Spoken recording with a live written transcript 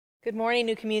Good morning,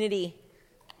 New Community.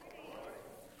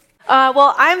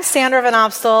 Well, I'm Sandra Van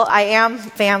Opstel. I am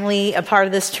family, a part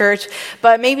of this church,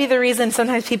 but maybe the reason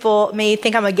sometimes people may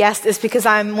think I'm a guest is because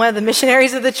I'm one of the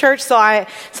missionaries of the church, so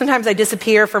sometimes I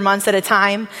disappear for months at a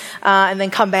time and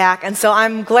then come back. And so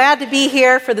I'm glad to be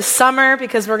here for the summer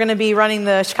because we're going to be running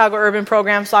the Chicago Urban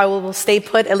Program, so I will stay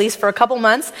put at least for a couple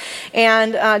months.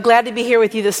 And glad to be here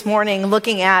with you this morning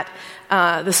looking at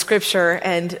the scripture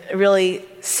and really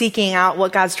seeking out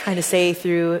what God's trying to say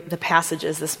through the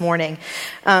passages this morning.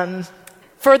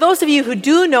 For those of you who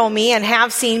do know me and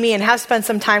have seen me and have spent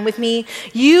some time with me,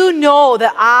 you know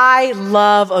that I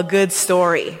love a good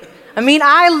story.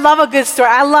 I love a good story.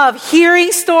 I love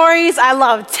hearing stories. I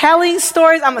love telling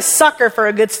stories. I'm a sucker for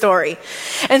a good story.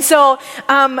 And so,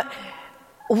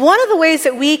 one of the ways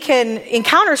that we can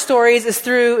encounter stories is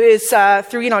through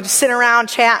just sitting around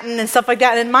chatting and stuff like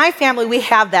that. And in my family, we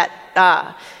have that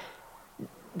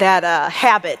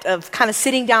habit of kind of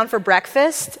sitting down for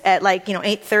breakfast at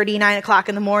 8:30, 9 o'clock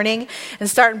in the morning and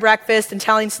starting breakfast and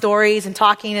telling stories and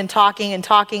talking,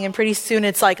 and pretty soon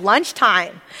it's like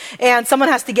lunchtime. And someone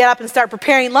has to get up and start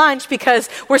preparing lunch because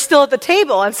we're still at the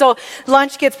table. And so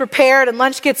lunch gets prepared and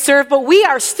lunch gets served, but we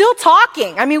are still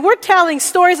talking. We're telling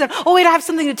stories and, oh wait, I have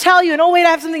something to tell you, and oh wait, I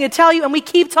have something to tell you, and we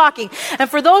keep talking. And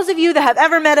for those of you that have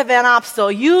ever met a Van Opstel,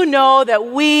 you know that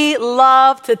we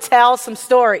love to tell some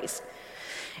stories.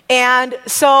 And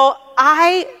so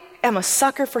I am a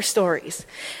sucker for stories.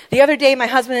 The other day, my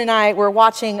husband and I were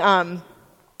watching a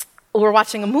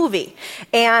movie.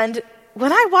 And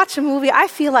when I watch a movie, I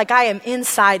feel like I am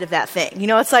inside of that thing.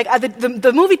 It's like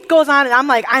the movie goes on and I'm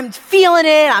like, I'm feeling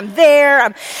it, I'm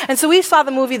there. And so we saw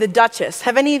the movie The Duchess.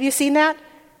 Have any of you seen that?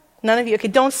 None of you? Okay,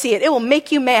 don't see it. It will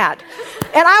make you mad.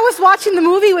 And I was watching the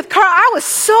movie with Carl. I was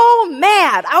so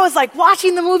mad. I was like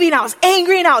watching the movie and I was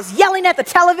angry and I was yelling at the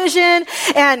television.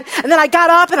 And then I got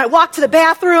up and I walked to the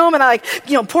bathroom and I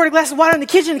poured a glass of water in the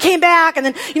kitchen and came back. And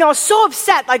then, I was so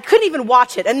upset. I couldn't even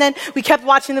watch it. And then we kept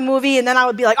watching the movie and then I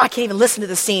would be like, oh, I can't even listen to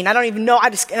the scene. I don't even know.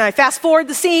 And I fast forward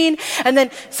the scene. And then,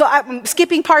 so I'm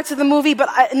skipping parts of the movie.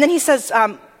 And then he says,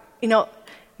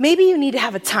 maybe you need to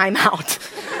have a timeout.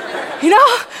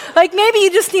 Maybe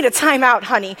you just need a timeout,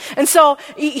 honey. And so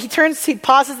he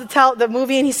pauses the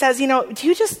movie and he says, do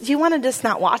you want to just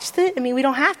not watch it? We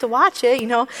don't have to watch it.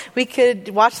 We could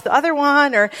watch the other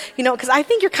one because I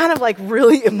think you're kind of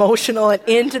really emotional and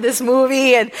into this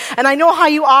movie and I know how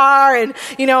you are and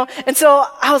so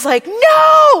I was like,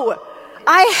 no!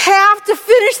 I have to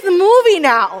finish the movie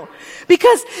now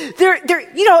because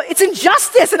it's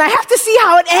injustice and I have to see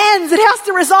how it ends. It has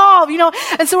to resolve,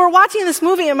 And so we're watching this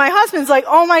movie and my husband's like,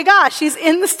 oh my gosh, she's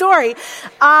in the story.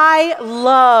 I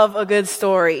love a good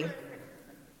story.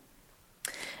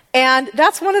 And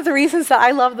that's one of the reasons that I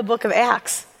love the book of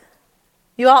Acts.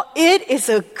 You all, it is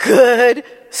a good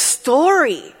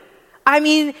story.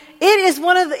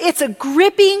 It's a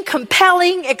gripping,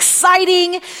 compelling,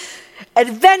 exciting,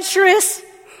 adventurous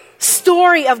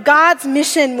story of God's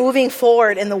mission moving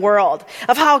forward in the world,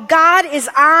 of how God is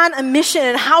on a mission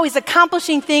and how he's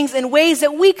accomplishing things in ways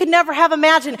that we could never have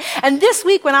imagined. And this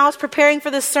week when I was preparing for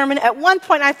this sermon, at one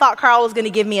point I thought Carl was going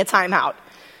to give me a timeout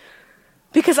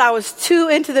because I was too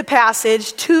into the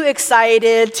passage, too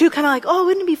excited, too kind of like, oh,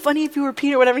 wouldn't it be funny if you were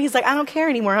Peter or whatever. He's like, I don't care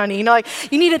anymore, honey.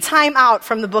 You need a time out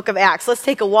from the book of Acts. Let's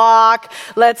take a walk.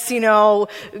 Let's,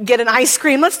 get an ice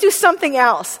cream. Let's do something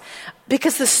else.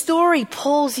 Because the story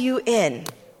pulls you in.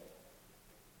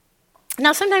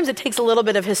 Now, sometimes it takes a little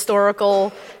bit of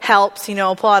historical helps,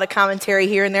 pull out a commentary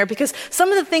here and there, because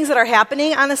some of the things that are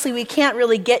happening, honestly, we can't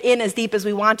really get in as deep as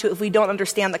we want to if we don't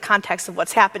understand the context of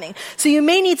what's happening. So you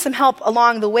may need some help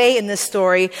along the way in this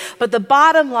story, but the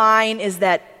bottom line is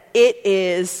that it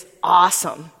is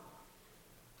awesome.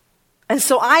 And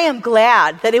so I am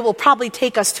glad that it will probably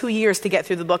take us 2 years to get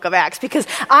through the book of Acts because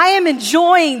I am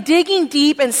enjoying digging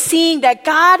deep and seeing that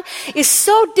God is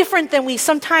so different than we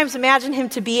sometimes imagine him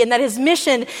to be and that his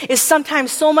mission is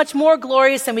sometimes so much more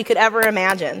glorious than we could ever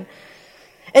imagine.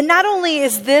 And not only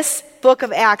is this book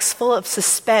of Acts full of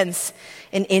suspense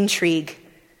and intrigue,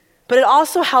 but it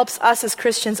also helps us as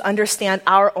Christians understand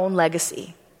our own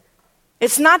legacy.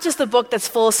 It's not just a book that's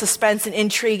full of suspense and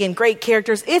intrigue and great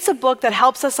characters. It's a book that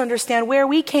helps us understand where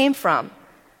we came from,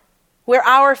 where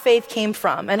our faith came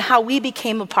from, and how we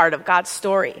became a part of God's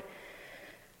story.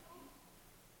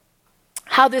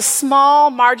 How this small,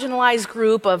 marginalized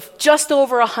group of just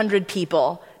over 100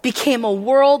 people became a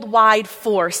worldwide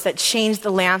force that changed the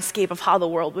landscape of how the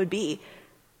world would be.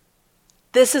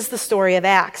 This is the story of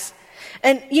Acts.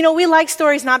 And, we like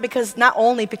stories not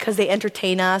only because they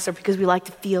entertain us or because we like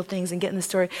to feel things and get in the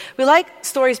story. We like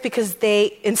stories because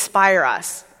they inspire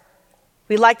us.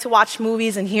 We like to watch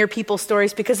movies and hear people's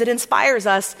stories because it inspires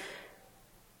us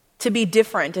to be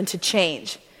different and to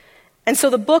change. And so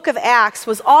the book of Acts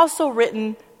was also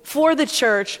written for the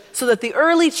church so that the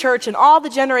early church and all the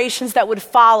generations that would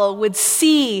follow would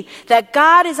see that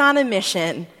God is on a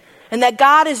mission and that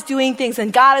God is doing things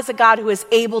and God is a God who is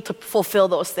able to fulfill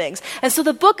those things. And so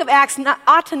the book of Acts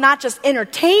ought to not just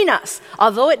entertain us,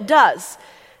 although it does.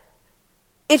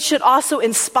 It should also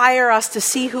inspire us to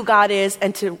see who God is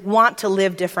and to want to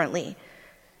live differently.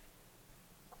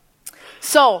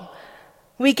 So,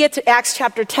 we get to Acts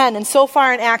chapter 10, and so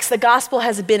far in Acts, the gospel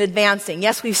has been advancing.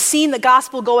 Yes, we've seen the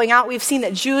gospel going out. We've seen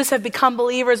that Jews have become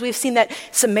believers. We've seen that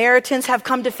Samaritans have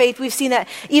come to faith. We've seen that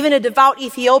even a devout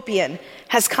Ethiopian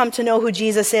has come to know who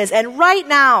Jesus is. And right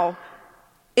now,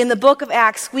 in the book of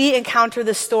Acts, we encounter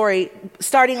this story,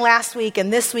 starting last week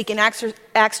and this week in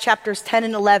Acts chapters 10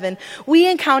 and 11,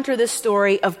 we encounter this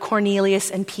story of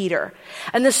Cornelius and Peter.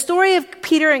 And the story of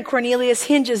Peter and Cornelius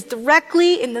hinges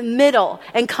directly in the middle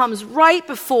and comes right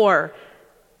before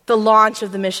the launch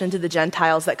of the mission to the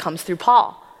Gentiles that comes through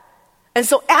Paul. And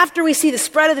so after we see the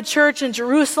spread of the church in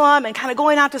Jerusalem and kind of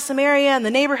going out to Samaria and the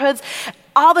neighborhoods,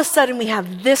 all of a sudden we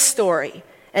have this story.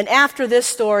 And after this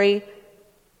story,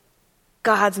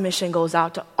 God's mission goes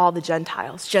out to all the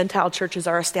Gentiles. Gentile churches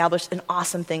are established and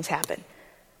awesome things happen.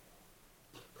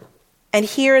 And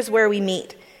here is where we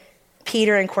meet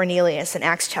Peter and Cornelius in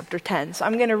Acts chapter 10. So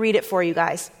I'm going to read it for you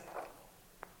guys.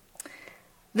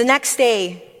 The next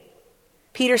day,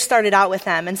 Peter started out with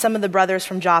them, and some of the brothers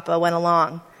from Joppa went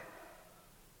along.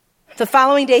 The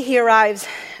following day he arrived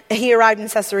in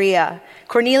Caesarea.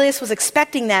 Cornelius was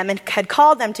expecting them and had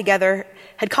called together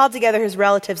his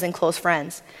relatives and close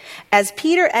friends. As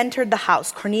Peter entered the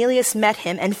house, Cornelius met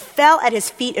him and fell at his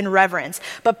feet in reverence.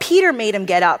 But Peter made him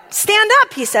get up. "Stand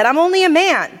up," he said, "I'm only a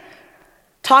man."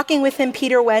 Talking with him,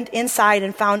 Peter went inside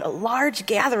and found a large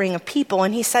gathering of people,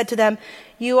 and he said to them,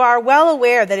 "You are well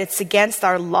aware that it's against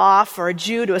our law for a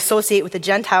Jew to associate with a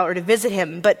Gentile or to visit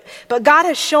him, but God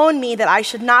has shown me that I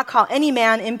should not call any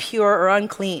man impure or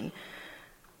unclean.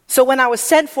 So when I was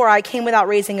sent for, I came without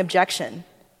raising objection.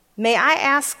 May I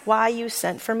ask why you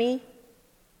sent for me?"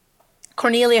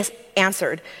 Cornelius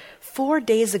answered, 4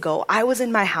 days ago, I was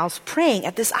in my house praying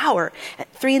at this hour, at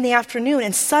 3 p.m,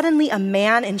 and suddenly a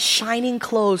man in shining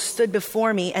clothes stood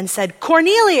before me and said,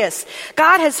 "Cornelius,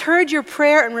 God has heard your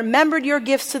prayer and remembered your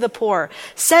gifts to the poor.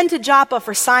 Send to Joppa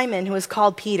for Simon, who is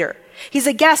called Peter. He's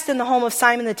a guest in the home of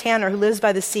Simon the tanner, who lives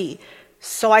by the sea.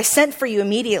 So I sent for you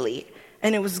immediately,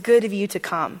 and it was good of you to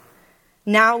come.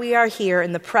 Now we are here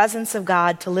in the presence of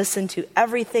God to listen to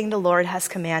everything the Lord has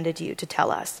commanded you to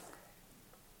tell us."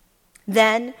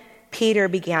 Then Peter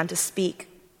began to speak.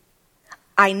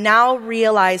 "I now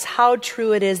realize how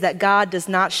true it is that God does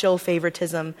not show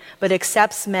favoritism, but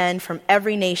accepts men from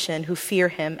every nation who fear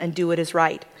him and do what is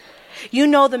right. You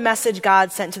know the message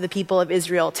God sent to the people of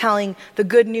Israel, telling the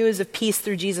good news of peace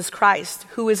through Jesus Christ,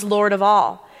 who is Lord of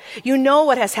all. You know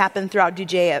what has happened throughout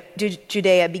Judea,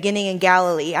 beginning in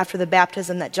Galilee after the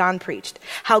baptism that John preached,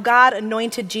 how God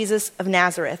anointed Jesus of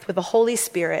Nazareth with the Holy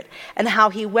Spirit, and how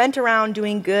he went around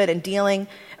doing good and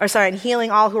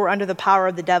healing all who were under the power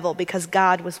of the devil, because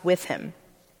God was with him.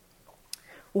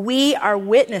 We are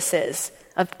witnesses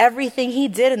of everything he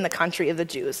did in the country of the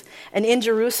Jews and in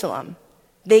Jerusalem.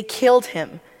 They killed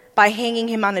him by hanging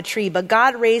him on a tree, but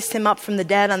God raised him up from the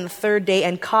dead on the 3rd day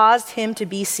and caused him to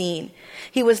be seen.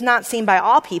 He was not seen by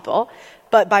all people,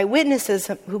 but by witnesses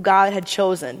who God had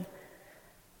chosen,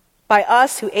 by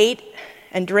us who ate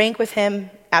and drank with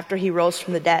him after he rose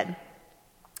from the dead.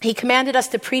 He commanded us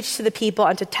to preach to the people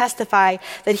and to testify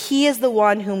that he is the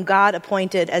one whom God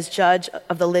appointed as judge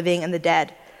of the living and the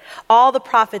dead. All the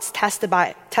prophets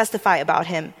testify about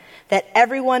him, that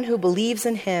everyone who believes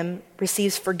in him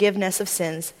receives forgiveness of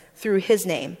sins through his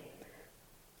name."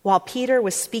 While Peter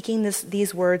was speaking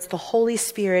these words, the Holy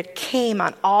Spirit came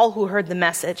on all who heard the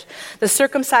message. The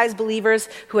circumcised believers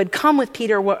who had come with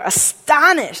Peter were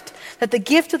astonished that the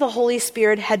gift of the Holy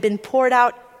Spirit had been poured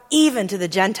out even to the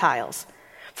Gentiles,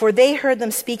 for they heard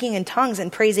them speaking in tongues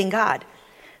and praising God.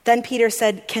 Then Peter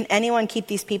said, "Can anyone keep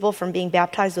these people from being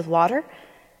baptized with water?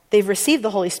 They've received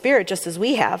the Holy Spirit just as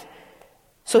we have."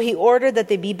 So he ordered that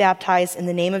they be baptized in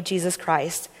the name of Jesus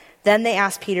Christ. Then they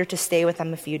asked Peter to stay with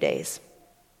them a few days.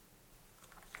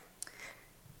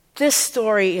 This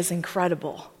story is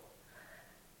incredible.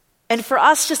 And for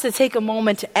us just to take a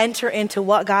moment to enter into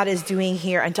what God is doing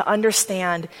here and to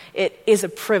understand it is a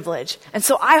privilege. And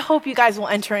so I hope you guys will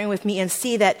enter in with me and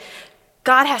see that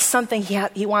God has something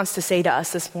he wants to say to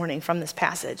us this morning from this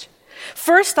passage.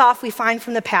 First off, we find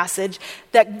from the passage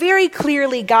that very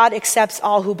clearly God accepts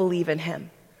all who believe in him.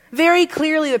 Very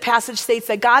clearly, the passage states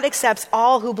that God accepts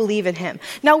all who believe in him.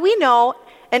 Now we know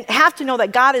and have to know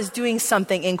that God is doing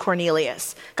something in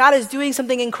Cornelius. God is doing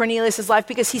something in Cornelius' life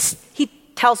because he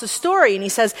tells a story and he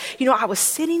says, I was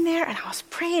sitting there and I was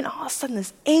praying, all of a sudden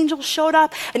this angel showed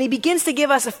up and he begins to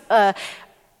give us a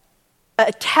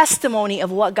testimony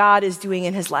of what God is doing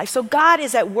in his life. So God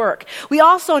is at work. We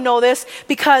also know this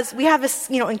because we have this,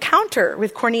 encounter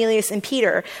with Cornelius and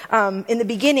Peter in the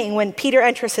beginning when Peter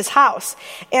enters his house.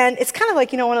 And it's kind of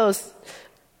like, one of those,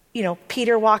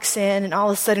 Peter walks in and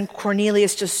all of a sudden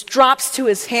Cornelius just drops to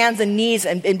his hands and knees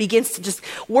and begins to just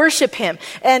worship him.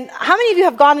 And how many of you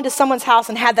have gone into someone's house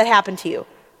and had that happen to you?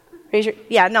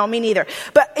 Yeah, no, me neither.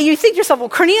 But you think to yourself, well,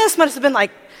 Cornelius must have been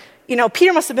like,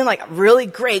 Peter must have been like a really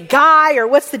great guy, or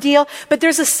what's the deal? But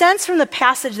there's a sense from the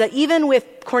passage that even with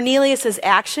Cornelius'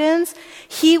 actions,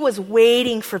 he was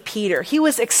waiting for Peter. He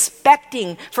was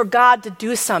expecting for God to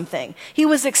do something. He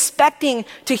was expecting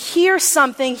to hear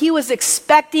something. He was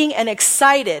expecting and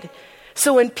excited.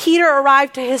 So when Peter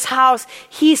arrived to his house,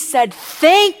 he said,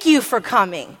 "Thank you for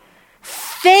coming.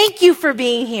 Thank you for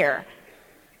being here."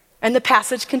 And the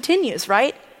passage continues,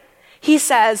 right? He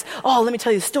says, let me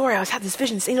tell you the story. I had this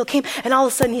vision. This angel came, and all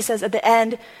of a sudden he says at the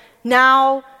end,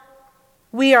 now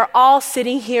we are all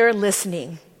sitting here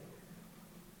listening,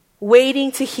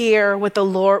 waiting to hear what the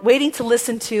Lord, waiting to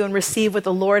listen to and receive what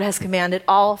the Lord has commanded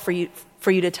all for you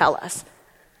to tell us.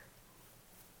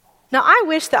 Now, I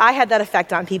wish that I had that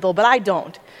effect on people, but I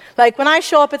don't. Like when I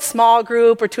show up at small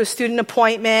group or to a student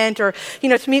appointment or,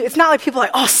 to me, it's not like people are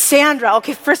like, Sandra,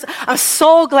 okay, first, I'm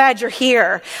so glad you're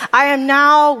here. I am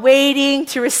now waiting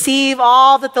to receive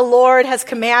all that the Lord has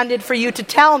commanded for you to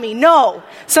tell me. No.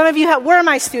 Some of you where are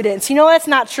my students? That's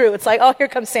not true. It's like, here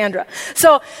comes Sandra.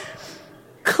 So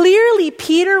clearly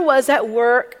God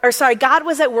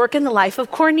was at work in the life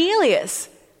of Cornelius.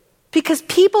 Because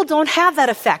people don't have that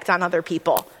effect on other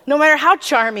people, no matter how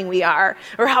charming we are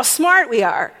or how smart we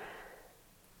are.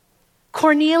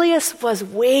 Cornelius was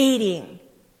waiting.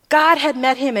 God had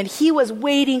met him and he was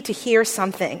waiting to hear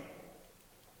something.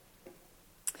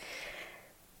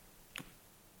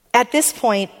 At this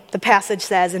point, the passage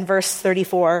says in verse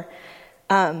 34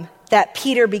 that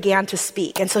Peter began to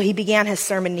speak. And so he began his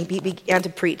sermon and he began to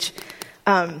preach.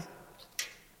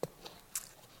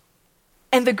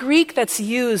 And the Greek that's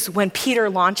used when Peter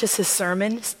launches his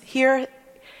sermon here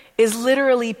is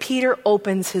literally Peter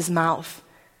opens his mouth.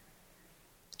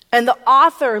 And the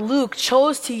author, Luke,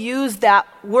 chose to use that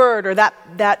word or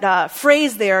that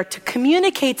phrase there to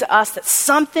communicate to us that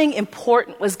something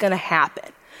important was going to happen.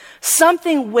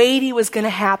 Something weighty was going to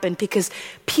happen because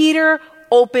Peter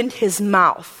opened his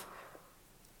mouth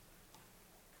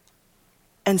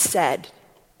and said,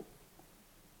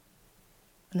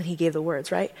 and then he gave the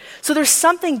words, right? So there's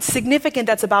something significant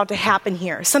that's about to happen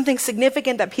here, something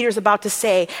significant that Peter's about to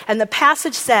say. And the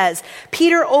passage says,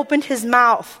 Peter opened his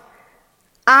mouth.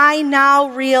 I now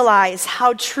realize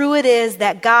how true it is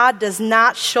that God does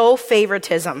not show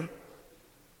favoritism,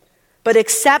 but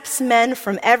accepts men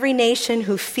from every nation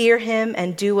who fear him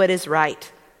and do what is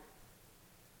right.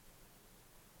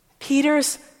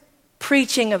 Peter's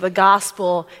preaching of the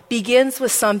gospel begins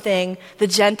with something the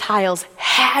Gentiles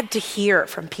had to hear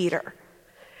from Peter.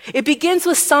 It begins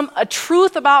with a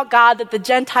truth about God that the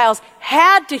Gentiles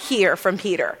had to hear from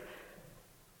Peter.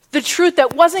 The truth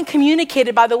that wasn't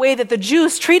communicated by the way that the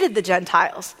Jews treated the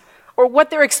Gentiles or what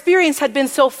their experience had been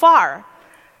so far.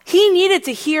 He needed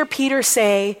to hear Peter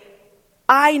say,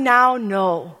 I now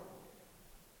know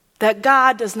that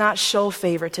God does not show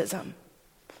favoritism.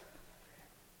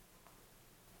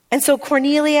 And so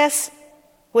Cornelius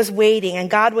was waiting, and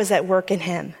God was at work in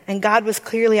him. And God was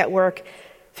clearly at work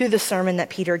through the sermon that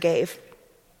Peter gave.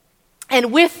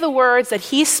 And with the words that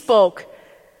he spoke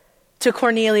to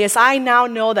Cornelius, I now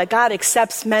know that God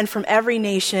accepts men from every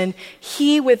nation.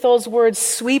 He, with those words,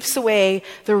 sweeps away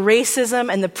the racism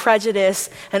and the prejudice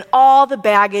and all the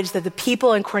baggage that the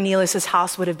people in Cornelius'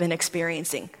 house would have been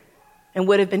experiencing and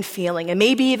would have been feeling and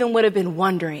maybe even would have been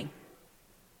wondering.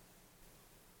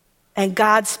 And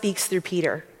God speaks through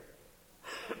Peter.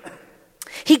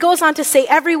 He goes on to say,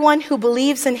 everyone who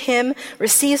believes in him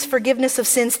receives forgiveness of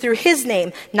sins through his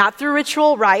name, not through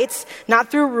ritual rites,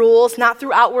 not through rules, not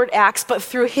through outward acts, but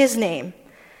through his name.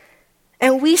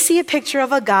 And we see a picture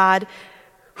of a God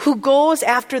who goes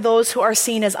after those who are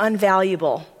seen as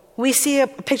unvaluable. We see a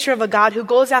picture of a God who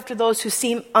goes after those who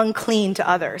seem unclean to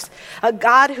others. A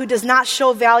God who does not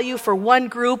show value for one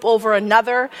group over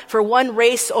another, for one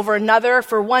race over another,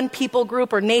 for one people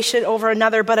group or nation over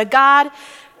another, but a God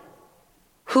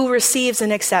who receives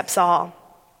and accepts all.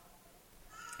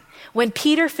 When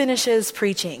Peter finishes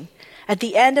preaching, at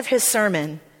the end of his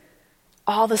sermon,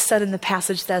 all of a sudden the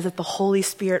passage says that the Holy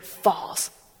Spirit falls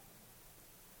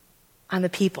on the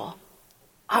people.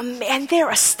 And they're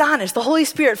astonished. The Holy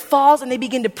Spirit falls and they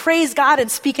begin to praise God and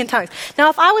speak in tongues. Now,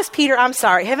 if I was Peter, I'm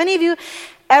sorry. Have any of you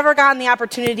ever gotten the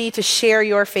opportunity to share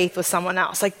your faith with someone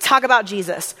else? Like talk about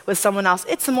Jesus with someone else.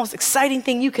 It's the most exciting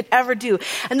thing you could ever do.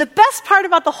 And the best part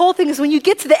about the whole thing is when you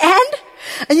get to the end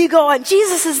and you go, and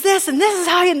Jesus is this and this is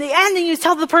how in the end, and you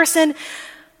tell the person,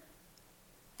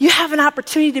 you have an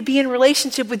opportunity to be in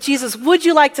relationship with Jesus. Would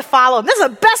you like to follow him? This is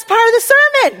the best part of the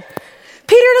sermon.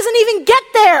 Peter doesn't even get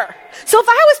there. So if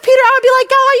I was Peter, I would be like,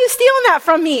 God, why are you stealing that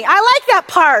from me? I like that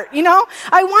part, you know?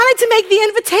 I wanted to make the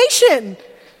invitation.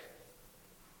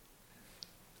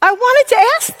 I wanted to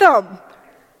ask them.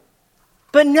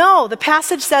 But no, the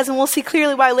passage says, and we'll see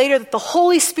clearly why later, that the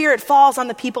Holy Spirit falls on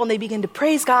the people and they begin to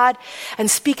praise God and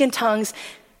speak in tongues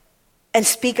and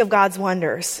speak of God's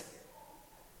wonders.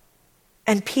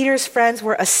 And Peter's friends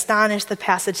were astonished, the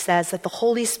passage says, that the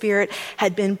Holy Spirit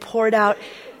had been poured out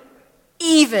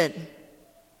even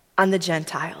on the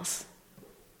Gentiles.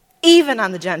 Even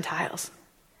on the Gentiles.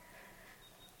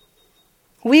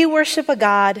 We worship a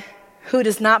God who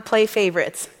does not play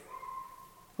favorites.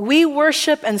 We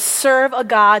worship and serve a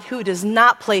God who does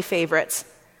not play favorites.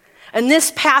 And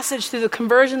this passage, through the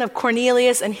conversion of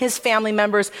Cornelius and his family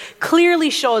members, clearly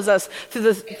shows us,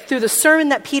 through the sermon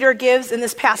that Peter gives in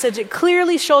this passage, it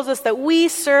clearly shows us that we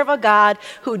serve a God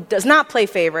who does not play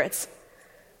favorites.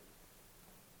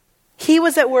 He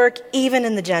was at work even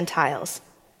in the Gentiles.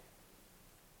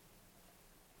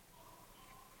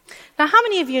 Now, how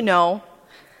many of you know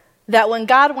that when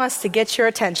God wants to get your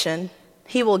attention,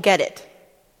 he will get it?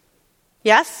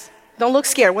 Yes? Don't look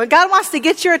scared. When God wants to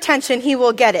get your attention, he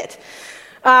will get it.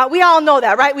 We all know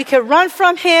that, right? We could run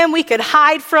from him. We could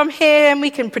hide from him.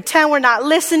 We can pretend we're not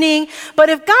listening. But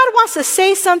if God wants to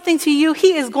say something to you,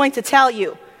 he is going to tell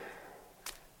you.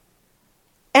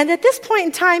 And at this point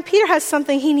in time, Peter has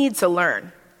something he needs to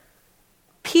learn.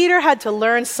 Peter had to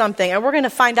learn something, and we're going to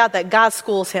find out that God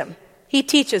schools him. He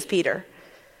teaches Peter.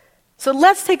 So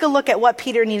let's take a look at what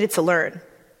Peter needed to learn.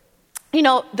 You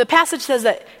know, the passage says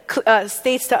that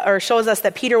shows us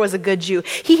that Peter was a good Jew.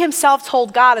 He himself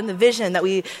told God in the vision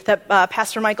that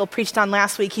Pastor Michael preached on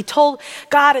last week. He told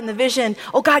God in the vision,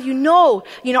 "Oh God, you know,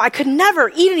 I could never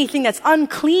eat anything that's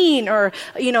unclean or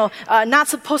not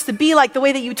supposed to be like the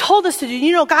way that you told us to do."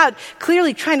 You know, God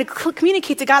clearly trying to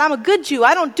communicate to God, "I'm a good Jew.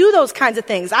 I don't do those kinds of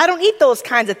things. I don't eat those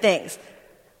kinds of things.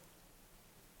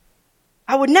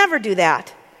 I would never do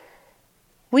that."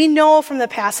 We know from the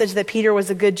passage that Peter was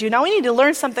a good Jew. Now we need to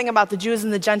learn something about the Jews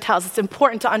and the Gentiles. It's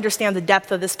important to understand the depth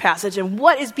of this passage and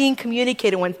what is being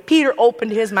communicated when Peter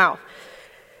opened his mouth.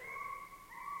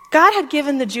 God had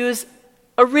given the Jews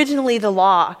originally the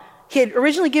law. He had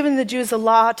originally given the Jews the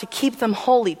law to keep them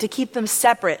holy, to keep them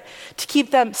separate, to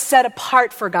keep them set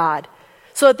apart for God,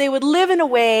 so that they would live in a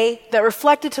way that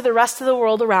reflected to the rest of the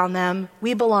world around them,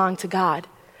 we belong to God.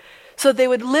 So that they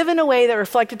would live in a way that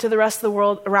reflected to the rest of the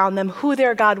world around them who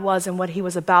their God was and what he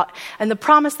was about. And the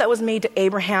promise that was made to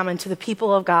Abraham and to the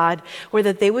people of God were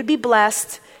that they would be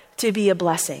blessed to be a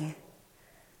blessing.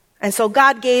 And so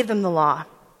God gave them the law.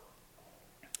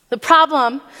 The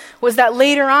problem was that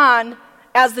later on,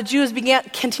 as the Jews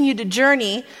continued to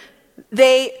journey,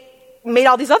 they made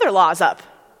all these other laws up.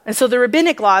 And so the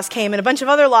rabbinic laws came and a bunch of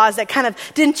other laws that kind of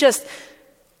didn't just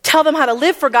tell them how to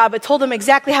live for God, but told them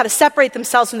exactly how to separate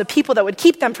themselves from the people that would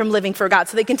keep them from living for God.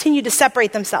 So they continued to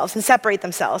separate themselves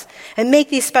and make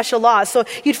these special laws. So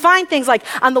you'd find things like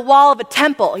on the wall of a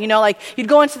temple, like you'd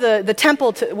go into the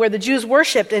temple where the Jews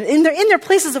worshiped, and in their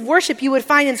places of worship, you would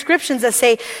find inscriptions that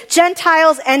say,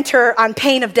 "Gentiles enter on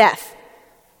pain of death."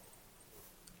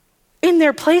 In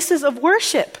their places of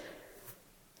worship.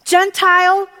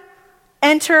 Gentile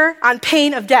enter on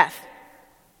pain of death.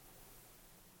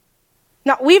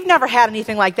 Now, we've never had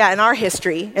anything like that in our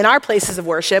history, in our places of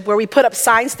worship, where we put up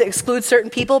signs to exclude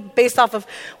certain people based off of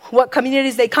what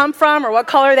communities they come from or what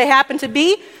color they happen to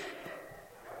be.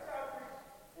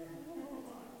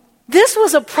 This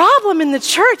was a problem in the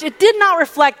church. It did not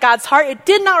reflect God's heart. It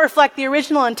did not reflect the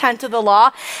original intent of the law.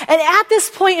 And at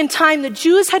this point in time, the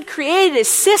Jews had created a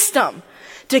system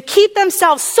to keep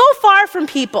themselves so far from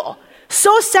people,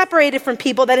 so separated from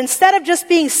people, that instead of just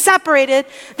being separated,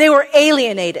 they were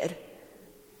alienated.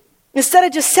 Instead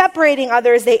of just separating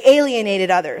others, they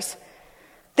alienated others.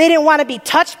 They didn't want to be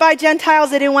touched by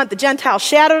Gentiles. They didn't want the Gentile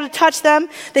shadow to touch them.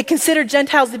 They considered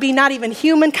Gentiles to be not even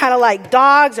human, kind of like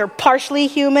dogs or partially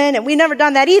human. And we've never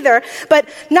done that either. But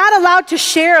not allowed to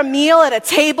share a meal at a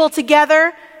table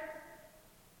together.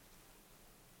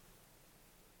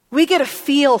 We get a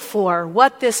feel for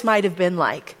what this might have been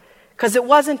like Because it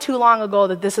wasn't too long ago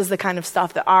that this is the kind of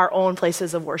stuff that our own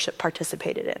places of worship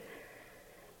participated in.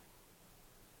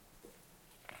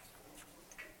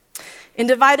 In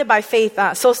Divided by Faith,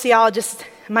 sociologist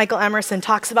Michael Emerson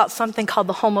talks about something called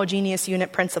the homogeneous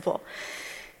unit principle.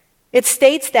 It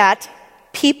states that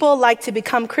people like to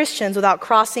become Christians without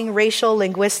crossing racial,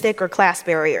 linguistic, or class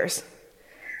barriers.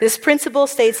 This principle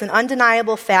states an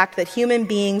undeniable fact that human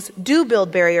beings do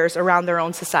build barriers around their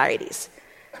own societies.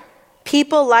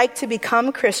 People like to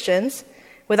become Christians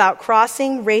without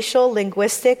crossing racial,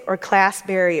 linguistic, or class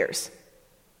barriers.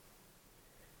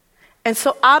 And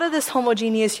so out of this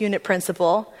homogeneous unit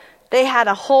principle, they had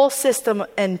a whole system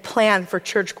and plan for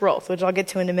church growth, which I'll get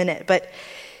to in a minute. But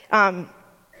no,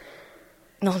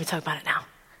 let me talk about it now.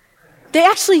 They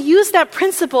actually used that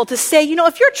principle to say,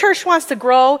 if your church wants to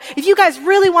grow, if you guys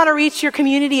really want to reach your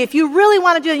community, if you really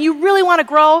want to do it, you really want to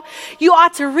grow, you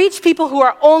ought to reach people who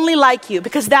are only like you,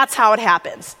 because that's how it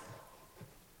happens.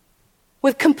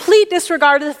 With complete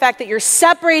disregard of the fact that you're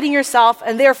separating yourself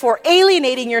and therefore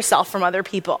alienating yourself from other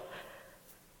people.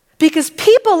 Because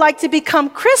people like to become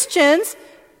Christians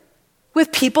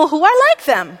with people who are like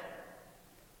them.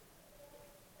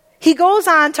 He goes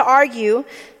on to argue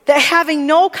that having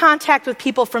no contact with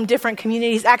people from different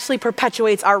communities actually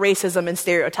perpetuates our racism and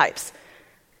stereotypes.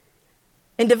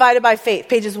 In Divided by Faith,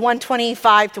 pages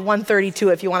 125 to 132,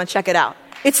 if you want to check it out.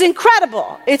 It's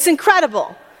incredible. It's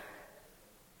incredible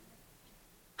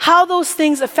how those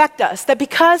things affect us. That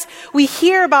because we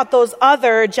hear about those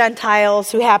other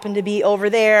Gentiles who happen to be over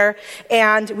there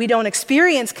and we don't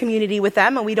experience community with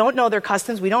them and we don't know their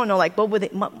customs, we don't know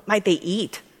what might they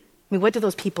eat? I mean, what do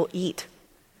those people eat?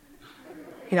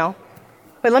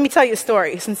 But let me tell you a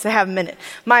story since I have a minute.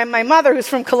 My mother, who's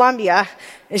from Colombia,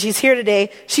 and she's here today,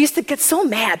 she used to get so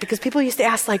mad because people used to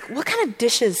ask, what kind of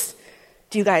dishes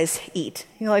do you guys eat?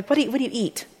 What do you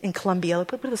eat in Colombia?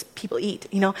 What do those people eat?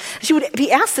 She would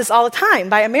be asked this all the time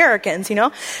by Americans,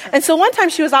 And so one time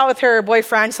she was out with her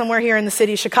boyfriend somewhere here in the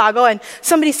city of Chicago, and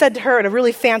somebody said to her at a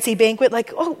really fancy banquet,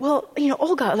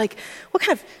 Olga, what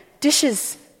kind of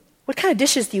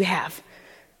dishes do you have?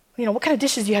 What kind of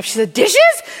dishes do you have? She said,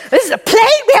 dishes? This is a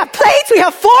plate. We have plates. We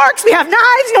have forks. We have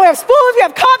knives. We have spoons. We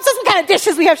have cups. That's what kind of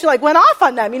dishes we have. She went off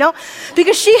on them,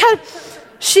 because she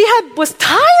was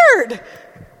tired.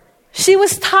 She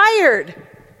was tired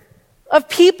of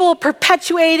people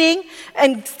perpetuating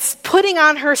and putting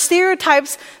on her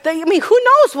stereotypes that, who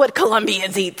knows what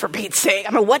Colombians eat, for Pete's sake?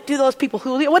 What do those people,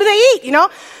 what do they eat,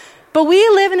 But we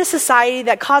live in a society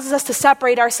that causes us to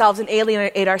separate ourselves and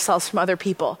alienate ourselves from other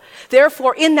people.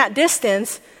 Therefore, in that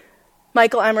distance,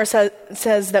 Michael Emerson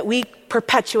says that we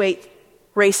perpetuate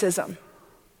racism.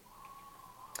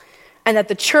 And that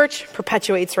the church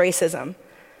perpetuates racism.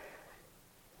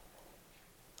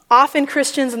 Often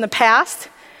Christians in the past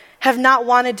have not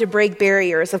wanted to break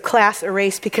barriers of class or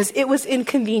race because it was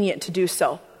inconvenient to do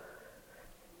so.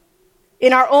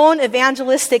 In our own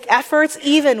evangelistic efforts,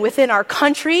 even within our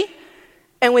country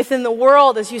and within the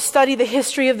world, as you study the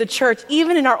history of the church,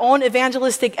 even in our own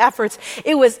evangelistic efforts,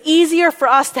 it was easier for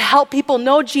us to help people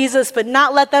know Jesus, but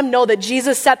not let them know that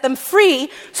Jesus set them free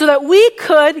so that we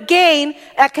could gain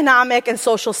economic and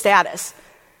social status.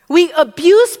 We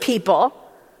abuse people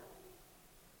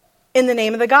in the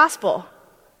name of the gospel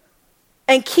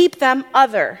and keep them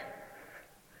other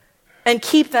and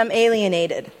keep them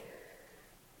alienated.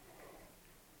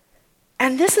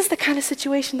 And this is the kind of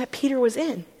situation that Peter was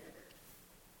in.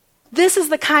 This is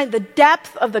the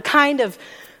depth of the kind of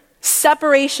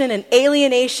separation and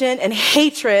alienation and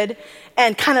hatred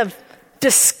and kind of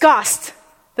disgust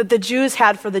that the Jews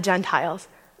had for the Gentiles.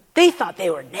 They thought they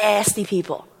were nasty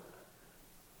people.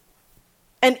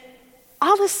 And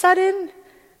all of a sudden,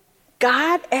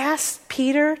 God asked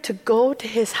Peter to go to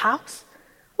his house.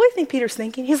 What do you think Peter's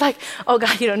thinking? He's like, oh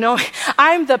God, you don't know,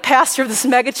 I'm the pastor of this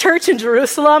mega church in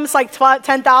Jerusalem. It's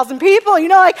 10,000 people.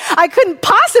 I couldn't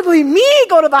possibly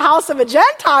go to the house of a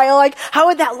Gentile. How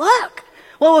would that look?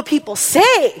 What would people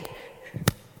say?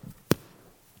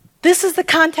 This is the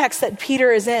context that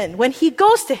Peter is in. When he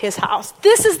goes to his house,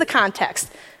 this is the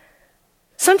context.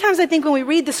 Sometimes I think when we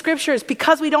read the scriptures,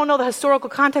 because we don't know the historical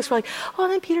context, we're like, oh,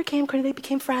 then Peter came, they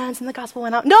became friends, and the gospel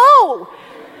went out. No!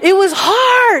 It was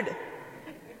hard.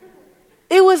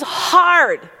 It was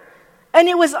hard. And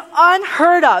it was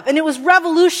unheard of. And it was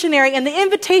revolutionary. And the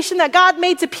invitation that God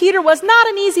made to Peter was not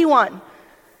an easy one.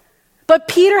 But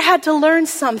Peter had to learn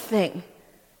something.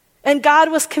 And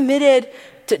God was committed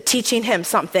to teaching him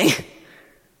something.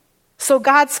 So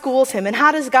God schools him. And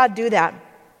how does God do that?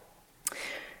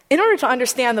 In order to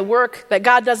understand the work that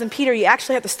God does in Peter, you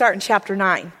actually have to start in chapter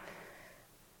 9.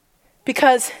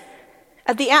 Because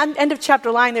At the end of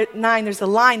chapter 9, there's a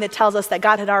line that tells us that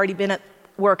God had already been at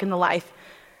work in the life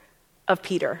of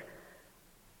Peter.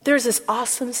 There's this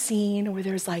awesome scene where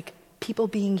there's like people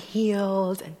being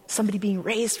healed and somebody being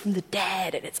raised from the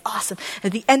dead, and it's awesome.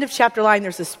 At the end of chapter 9,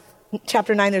 there's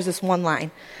this one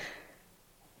line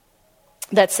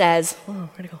that says,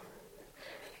 where'd it go?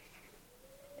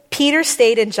 Peter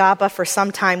stayed in Joppa for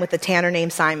some time with a tanner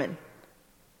named Simon.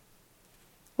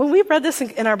 When we read this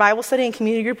in our Bible study and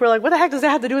community group, we're like, what the heck does that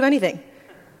have to do with anything?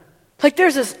 Like,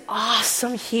 there's this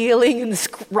awesome healing and this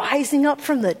rising up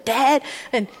from the dead.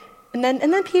 And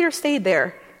then Peter stayed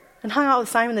there and hung out with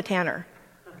Simon the tanner.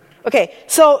 Okay,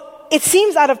 so it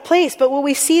seems out of place, but what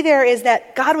we see there is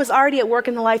that God was already at work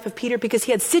in the life of Peter because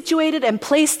he had situated and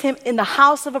placed him in the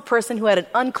house of a person who had an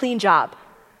unclean job.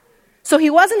 So he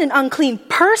wasn't an unclean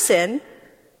person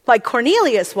like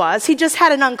Cornelius was. He just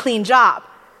had an unclean job.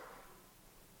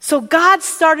 So God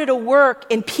started a work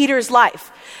in Peter's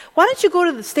life. Why don't you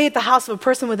go to stay at the house of a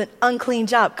person with an unclean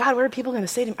job? God, what are people going to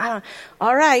say to me?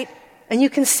 All right. And you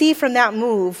can see from that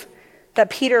move that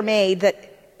Peter made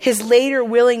that his later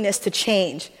willingness to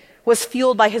change was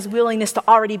fueled by his willingness to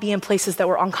already be in places that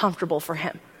were uncomfortable for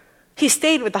him. He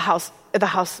stayed at the house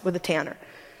with the tanner.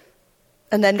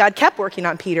 And then God kept working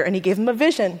on Peter, and he gave him a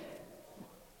vision.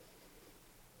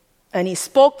 And he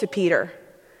spoke to Peter.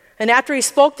 And after he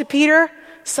spoke to Peter,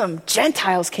 some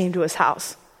Gentiles came to his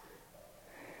house.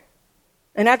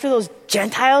 And after those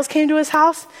Gentiles came to his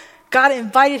house, God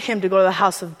invited him to go to the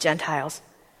house of Gentiles.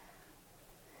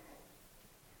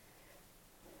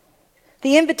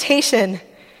 The invitation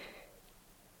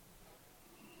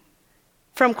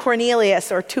from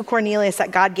Cornelius, or to Cornelius,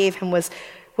 that God gave him was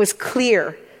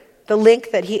clear. The link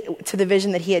to the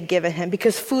vision that he had given him,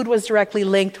 because food was directly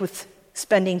linked with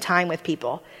spending time with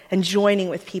people and joining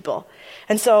with people.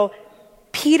 And so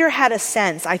Peter had a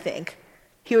sense, I think.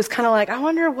 He was kind of like, I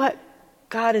wonder what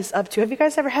God is up to. Have you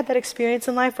guys ever had that experience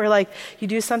in life where like you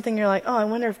do something, you're like, oh, I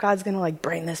wonder if God's going to like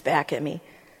bring this back at me.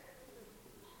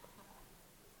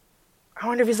 I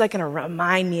wonder if he's like going to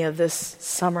remind me of this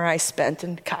summer I spent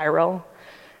in Cairo.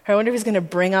 Or I wonder if he's going to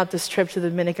bring out this trip to the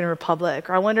Dominican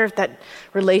Republic. Or I wonder if that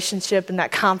relationship and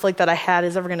that conflict that I had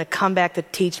is ever going to come back to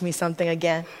teach me something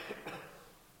again.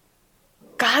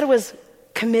 God was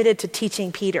committed to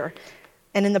teaching Peter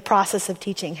and in the process of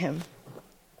teaching him.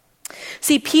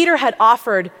 See, Peter had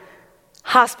offered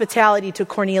hospitality to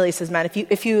Cornelius' men.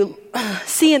 If you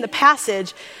see in the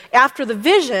passage, after the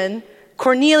vision,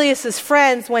 Cornelius'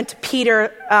 friends went to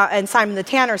Peter and Simon the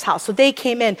tanner's house. So they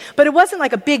came in. But it wasn't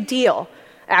like a big deal,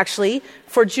 actually,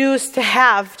 for Jews to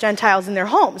have Gentiles in their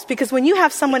homes. Because when you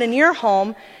have someone in your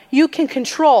home, you can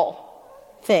control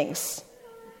things.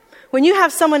 When you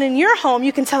have someone in your home,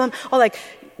 you can tell them, oh, like,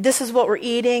 this is what we're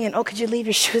eating, and oh, could you leave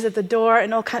your shoes at the door,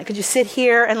 and oh, could you sit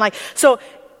here, and like, so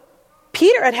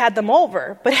Peter had them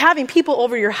over, but having people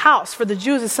over your house for the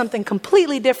Jews is something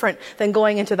completely different than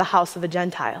going into the house of a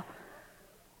Gentile.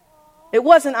 It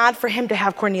wasn't odd for him to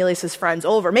have Cornelius' friends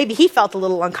over. Maybe he felt a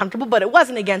little uncomfortable, but it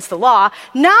wasn't against the law.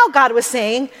 Now God was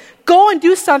saying, go and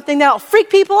do something that'll freak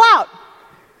people out.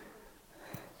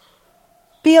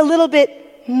 Be a little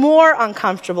bit more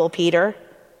uncomfortable, Peter.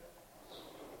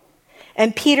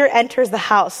 And Peter enters the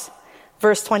house,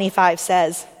 verse 25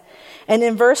 says. And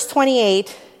in verse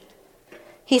 28,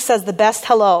 he says the best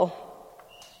hello.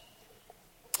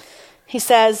 He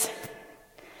says,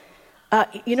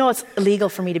 it's illegal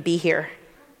for me to be here.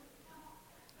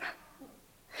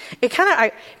 It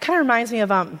kind of reminds me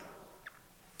of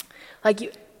like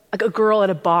a girl at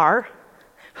a bar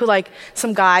who like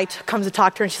some guy comes to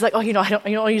talk to her and she's like, oh, I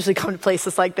don't usually come to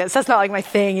places like this. That's not like my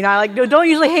thing. I like don't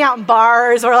usually hang out in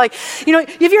bars, or like, have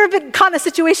you ever been caught in a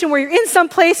situation where you're in some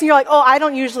place and you're like, oh, I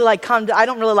don't usually like I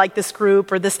don't really like this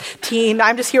group or this team.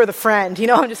 I'm just here with a friend.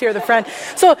 I'm just here with a friend.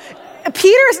 So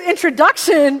Peter's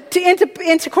introduction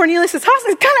into Cornelius' house,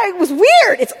 it was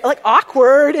weird. It's like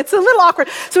awkward. It's a little awkward.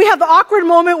 So we have the awkward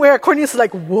moment where Cornelius is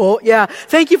like, whoa, yeah,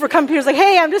 thank you for coming. Peter's like,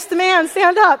 hey, I'm just the man.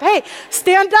 Stand up. Hey,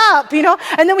 stand up,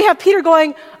 And then we have Peter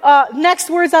going, next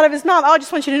words out of his mouth, oh, I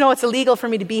just want you to know it's illegal for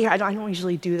me to be here. I don't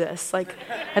usually do this. Like,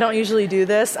 I don't usually do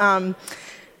this.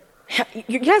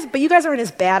 You guys aren't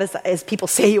as bad as people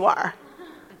say you are.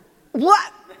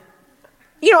 What?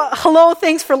 Hello,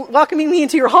 thanks for welcoming me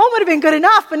into your home would have been good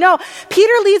enough. But no,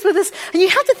 Peter leads with this, and you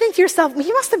have to think to yourself,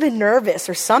 he must have been nervous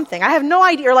or something. I have no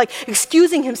idea, or like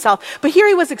excusing himself. But here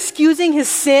he was excusing his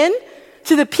sin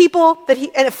to the people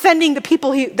and offending the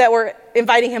people that were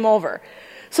inviting him over.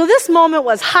 So this moment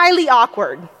was highly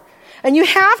awkward. And you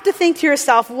have to think to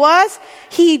yourself, was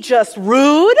he just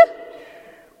rude?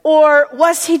 Or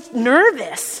was he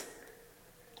nervous?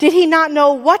 Did he not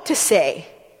know what to say?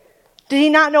 Did he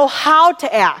not know how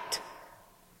to act?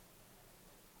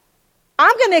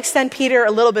 I'm going to extend Peter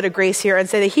a little bit of grace here and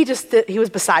say that he was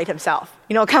beside himself.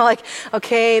 Kind of like,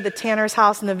 okay, the tanner's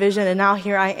house and the vision, and now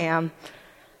here I am.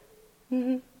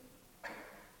 Mm-hmm.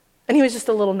 And he was just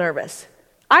a little nervous.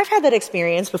 I've had that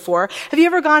experience before. Have you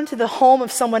ever gone to the home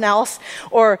of someone else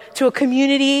or to a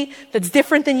community that's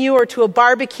different than you or to a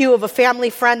barbecue of a family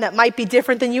friend that might be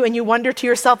different than you and you wonder to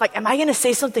yourself, like, am I going to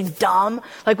say something dumb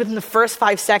like within the first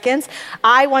 5 seconds?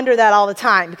 I wonder that all the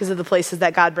time because of the places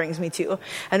that God brings me to.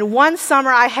 And one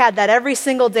summer I had that every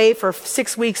single day for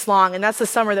 6 weeks long, and that's the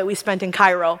summer that we spent in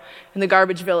Cairo, in the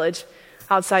garbage village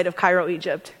outside of Cairo,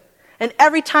 Egypt. And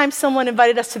every time someone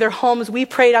invited us to their homes, we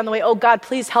prayed on the way, oh God,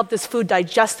 please help this food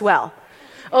digest well.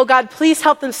 Oh God, please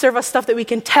help them serve us stuff that we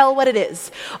can tell what it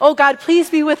is. Oh God, please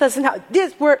be with us. And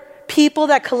these were people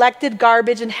that collected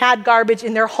garbage and had garbage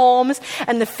in their homes,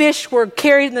 and the fish were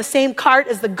carried in the same cart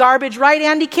as the garbage, right,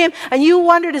 Andy Kim? And you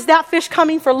wondered, is that fish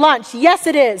coming for lunch? Yes,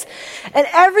 it is. And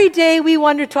every day we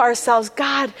wondered to ourselves,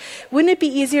 God, wouldn't it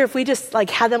be easier if we just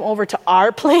had them over to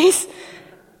our place?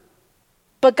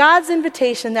 But God's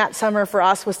invitation that summer for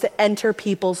us was to enter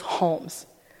people's homes,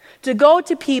 to go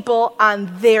to people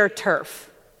on their turf,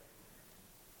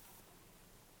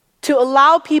 to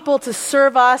allow people to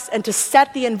serve us and to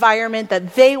set the environment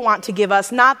that they want to give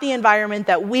us, not the environment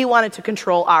that we wanted to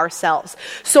control ourselves.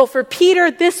 So for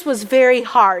Peter, this was very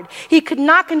hard. He could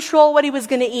not control what he was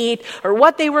going to eat or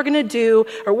what they were going to do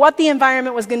or what the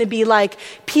environment was going to be like.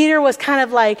 Peter was kind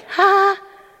of like,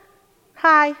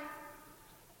 hi.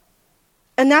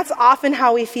 And that's often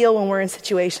how we feel when we're in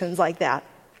situations like that.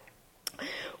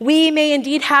 We may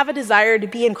indeed have a desire to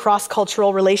be in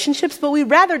cross-cultural relationships, but we'd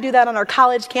rather do that on our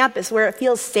college campus where it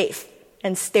feels safe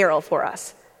and sterile for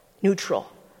us,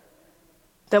 neutral,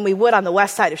 than we would on the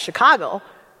west side of Chicago,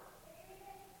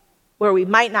 where we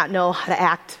might not know how to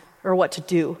act or what to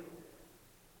do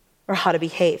or how to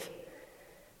behave.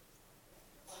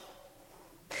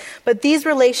 But these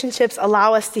relationships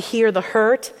allow us to hear the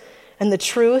hurt and the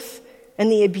truth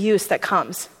and the abuse that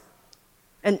comes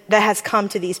and that has come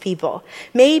to these people.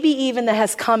 Maybe even that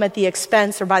has come at the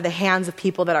expense or by the hands of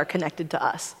people that are connected to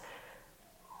us.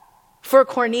 For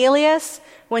Cornelius,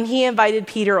 when he invited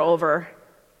Peter over,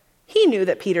 he knew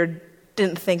that Peter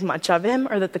didn't think much of him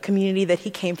or that the community that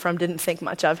he came from didn't think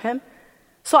much of him.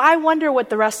 So I wonder what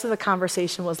the rest of the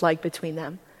conversation was like between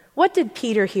them. What did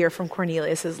Peter hear from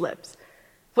Cornelius' lips?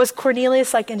 Was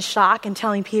Cornelius in shock and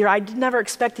telling Peter, I never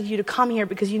expected you to come here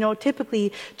because,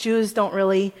 typically Jews don't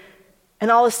really...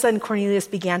 And all of a sudden Cornelius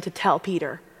began to tell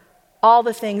Peter all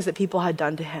the things that people had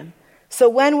done to him. So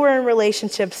when we're in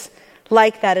relationships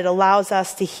like that, it allows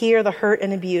us to hear the hurt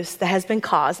and abuse that has been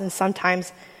caused, and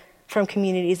sometimes from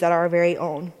communities that are our very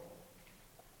own.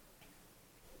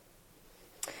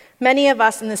 Many of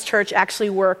us in this church actually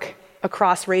work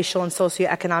across racial and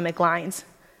socioeconomic lines.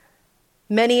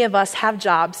 Many of us have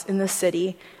jobs in this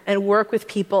city and work with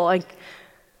people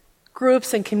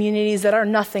groups and communities that are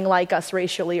nothing like us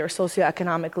racially or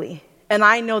socioeconomically. And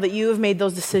I know that you have made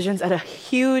those decisions at a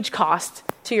huge cost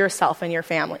to yourself and your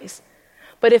families.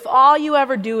 But if all you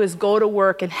ever do is go to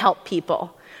work and help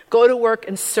people, go to work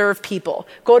and serve people,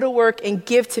 go to work and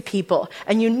give to people,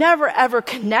 and you never ever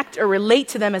connect or relate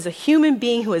to them as a human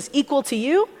being who is equal to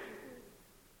you,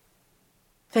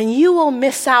 then you will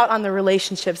miss out on the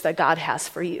relationships that God has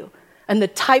for you and the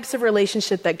types of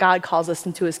relationship that God calls us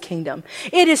into his kingdom.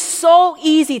 It is so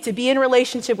easy to be in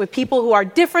relationship with people who are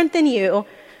different than you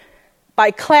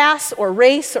by class or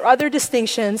race or other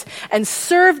distinctions and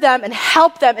serve them and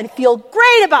help them and feel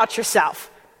great about yourself,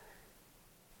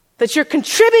 that you're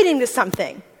contributing to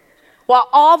something, while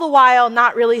all the while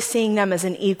not really seeing them as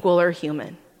an equal or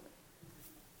human.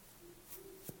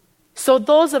 So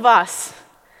those of us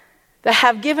that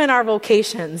have given our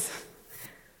vocations,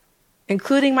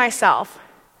 including myself,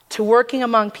 to working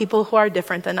among people who are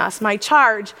different than us, my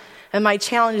charge and my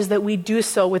challenge is that we do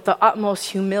so with the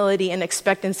utmost humility and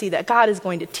expectancy that God is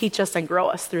going to teach us and grow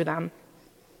us through them.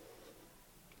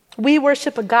 We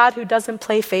worship a God who doesn't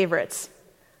play favorites.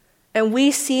 And we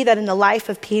see that in the life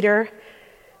of Peter,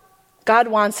 God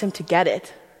wants him to get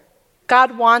it.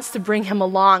 God wants to bring him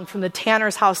along from the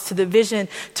tanner's house to the vision,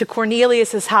 to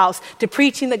Cornelius' house, to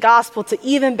preaching the gospel, to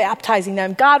even baptizing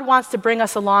them. God wants to bring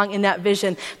us along in that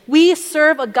vision. We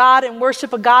serve a God and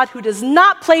worship a God who does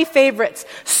not play favorites.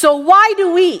 So why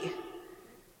do we?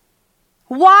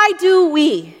 Why do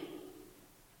we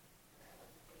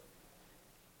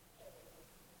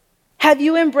Have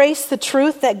you embraced the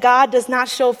truth that God does not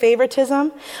show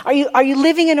favoritism? Are you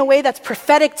living in a way that's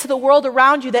prophetic to the world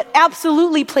around you that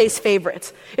absolutely plays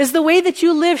favorites? Is the way that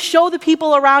you live show the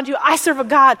people around you, I serve a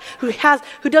God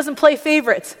who doesn't play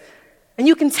favorites? And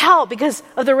you can tell because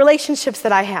of the relationships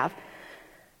that I have.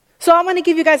 So I'm going to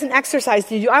give you guys an exercise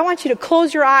to do. I want you to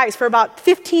close your eyes for about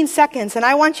 15 seconds, and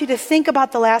I want you to think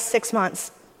about the last 6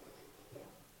 months.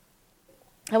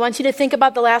 I want you to think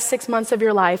about the last 6 months of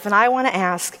your life, and I want to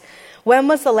ask, when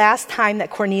was the last time that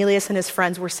Cornelius and his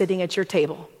friends were sitting at your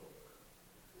table?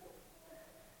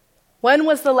 When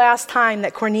was the last time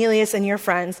that Cornelius and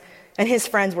his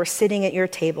friends were sitting at your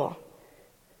table?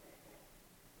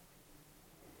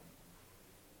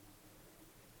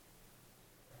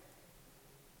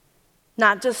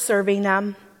 Not just serving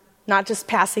them, not just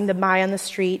passing them by on the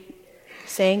street,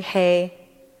 saying hey,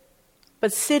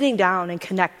 but sitting down and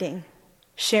connecting,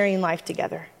 sharing life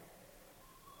together.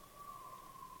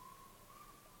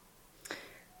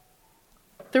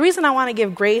 The reason I want to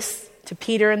give grace to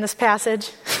Peter in this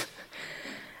passage,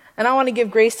 and I want to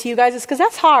give grace to you guys, is because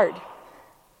that's hard.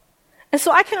 And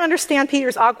so I can understand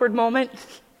Peter's awkward moment,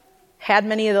 had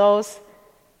many of those,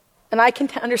 and I can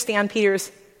understand Peter's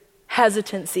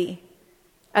hesitancy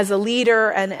as a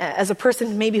leader and as a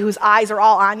person maybe whose eyes are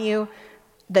all on you,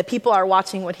 that people are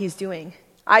watching what he's doing.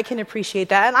 I can appreciate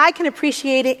that, and I can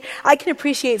appreciate it. I can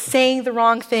appreciate saying the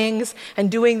wrong things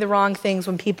and doing the wrong things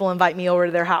when people invite me over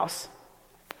to their house.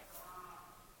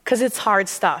 Because it's hard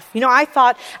stuff. You know, I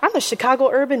thought, I'm a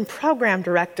Chicago Urban Program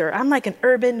Director. I'm like an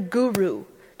urban guru.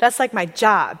 That's like my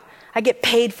job. I get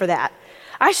paid for that.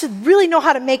 I should really know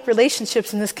how to make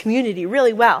relationships in this community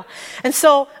really well. And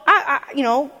so,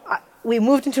 we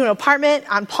moved into an apartment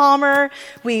on Palmer.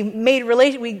 We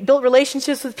built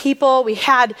relationships with people. We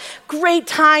had great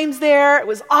times there. It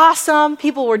was awesome.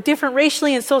 People were different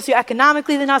racially and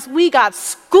socioeconomically than us. We got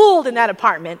schooled in that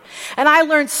apartment. And I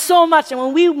learned so much. And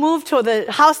when we moved to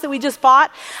the house that we just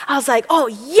bought, I was like, oh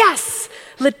yes,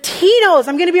 Latinos.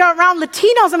 I'm going to be around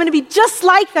Latinos. I'm going to be just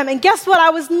like them. And guess what?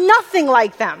 I was nothing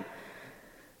like them.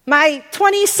 My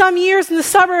 20-some years in the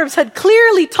suburbs had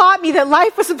clearly taught me that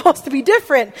life was supposed to be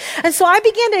different. And so I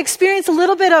began to experience a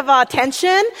little bit of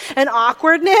tension and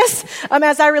awkwardness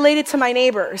as I related to my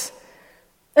neighbors.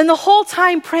 And the whole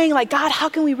time praying, like, God, how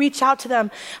can we reach out to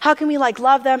them? How can we,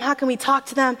 love them? How can we talk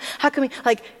to them? How can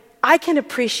we, I can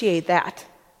appreciate that.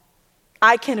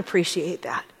 I can appreciate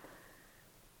that.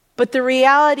 But the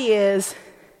reality is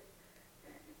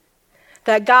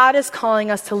that God is calling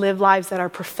us to live lives that are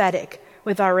prophetic,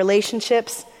 with our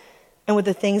relationships and with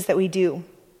the things that we do.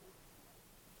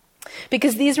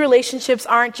 Because these relationships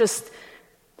aren't just,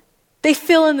 they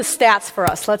fill in the stats for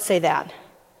us, let's say that.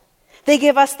 They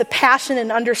give us the passion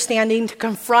and understanding to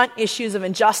confront issues of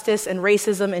injustice and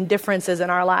racism and differences in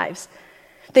our lives.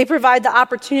 They provide the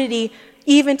opportunity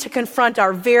even to confront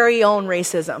our very own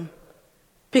racism.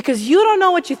 Because you don't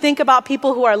know what you think about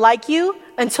people who are like you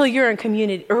until you're in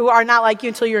community, or who are not like you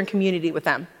until you're in community with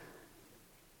them.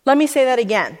 Let me say that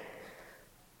again.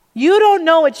 You don't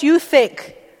know what you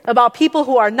think about people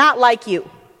who are not like you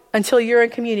until you're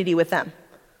in community with them.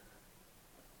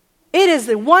 It is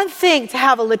the one thing to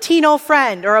have a Latino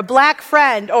friend or a black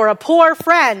friend or a poor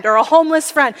friend or a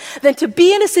homeless friend than to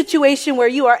be in a situation where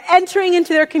you are entering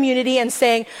into their community and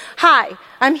saying, hi,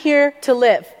 I'm here to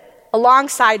live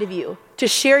alongside of you, to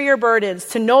share your burdens,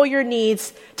 to know your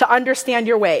needs, to understand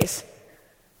your ways.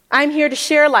 I'm here to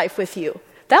share life with you.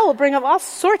 That will bring up all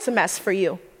sorts of mess for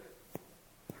you.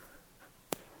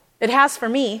 It has for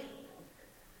me.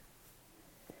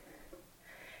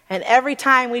 And every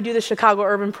time we do the Chicago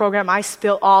Urban Program, I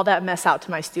spill all that mess out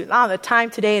to my students. I don't have the time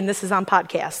today, and this is on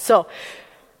podcast. So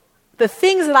the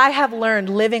things that I have learned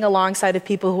living alongside of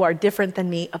people who are different than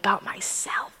me about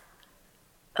myself,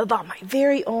 about my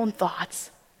very own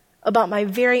thoughts, about my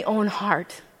very own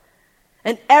heart.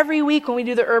 And every week when we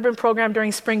do the urban program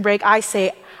during spring break, I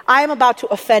say, I am about to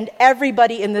offend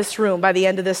everybody in this room by the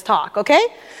end of this talk, okay?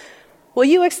 Will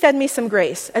you extend me some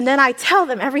grace? And then I tell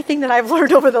them everything that I've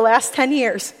learned over the last 10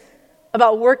 years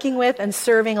about working with and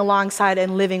serving alongside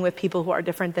and living with people who are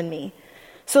different than me.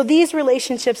 So these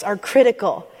relationships are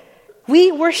critical.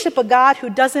 We worship a God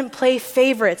who doesn't play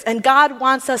favorites, and God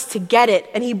wants us to get it,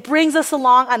 and He brings us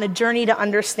along on a journey to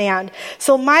understand.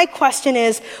 So my question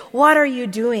is, what are you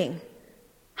doing?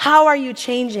 How are you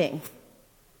changing?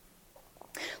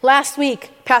 Last week,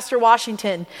 Pastor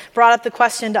Washington brought up the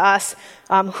question to us,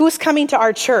 who's coming to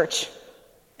our church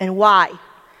and why?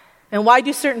 And why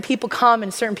do certain people come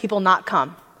and certain people not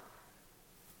come?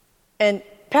 And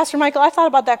Pastor Michael, I thought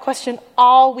about that question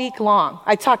all week long.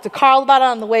 I talked to Carl about it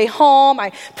on the way home.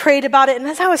 I prayed about it. And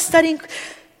as I was studying,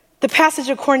 the passage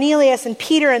of Cornelius and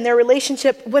Peter and their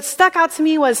relationship, what stuck out to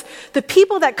me was the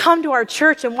people that come to our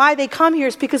church and why they come here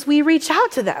is because we reach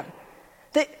out to them.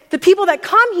 The people that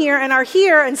come here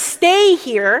and stay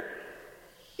here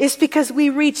is because we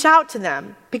reach out to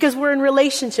them, because we're in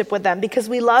relationship with them, because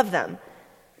we love them,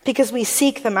 because we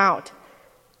seek them out.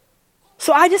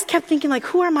 So I just kept thinking, like,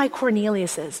 who are my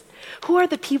Corneliuses? Who are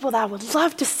the people that I would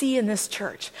love to see in this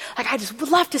church? Like, I just would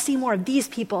love to see more of these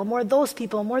people, more of those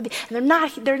people, and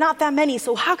they're not that many.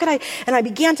 So how could I? And I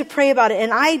began to pray about it,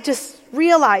 and I just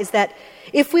realized that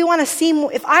if I want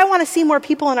to see more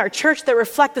people in our church that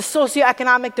reflect the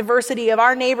socioeconomic diversity of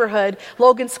our neighborhood,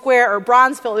 Logan Square or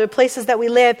Bronzeville, the places that we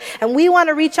live, and we want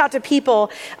to reach out to people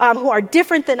who are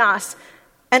different than us,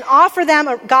 and offer them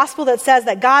a gospel that says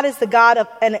that God is the God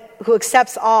who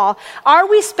accepts all, are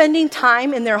we spending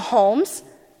time in their homes?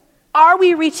 Are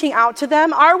we reaching out to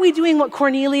them? Are we doing what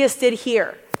Cornelius did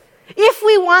here? If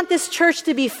we want this church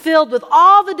to be filled with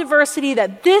all the diversity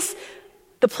that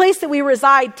the place that we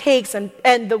reside takes and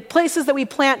the places that we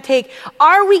plant take,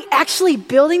 are we actually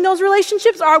building those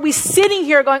relationships? Or are we sitting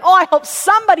here going, oh, I hope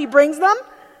somebody brings them.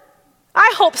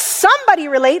 I hope somebody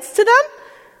relates to them.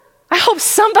 I hope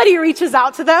somebody reaches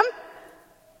out to them.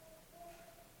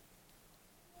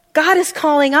 God is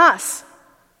calling us.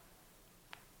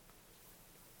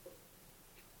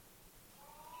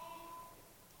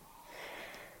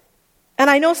 And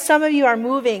I know some of you are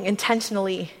moving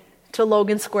intentionally to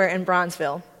Logan Square in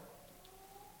Bronzeville.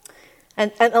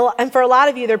 And for a lot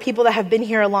of you, there are people that have been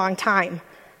here a long time.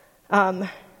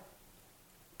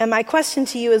 And my question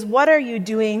to you is, what are you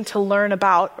doing to learn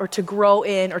about or to grow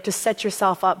in or to set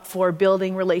yourself up for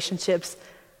building relationships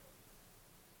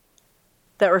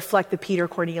that reflect the Peter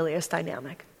Cornelius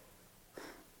dynamic?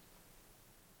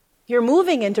 You're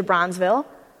moving into Bronzeville.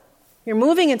 You're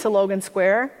moving into Logan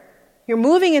Square. You're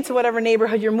moving into whatever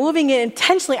neighborhood. You're moving in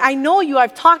intentionally. I know you.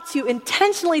 I've talked to you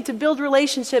intentionally to build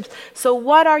relationships. So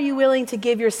what are you willing to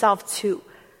give yourself to?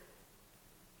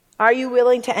 Are you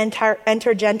willing to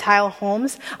enter Gentile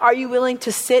homes? Are you willing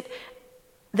to sit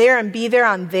there and be there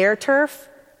on their turf?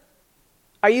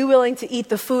 Are you willing to eat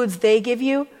the foods they give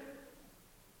you?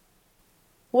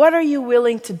 What are you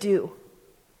willing to do?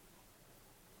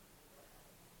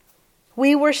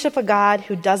 We worship a God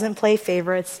who doesn't play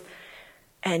favorites,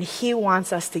 and he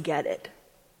wants us to get it.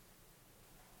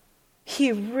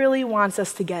 He really wants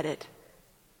us to get it.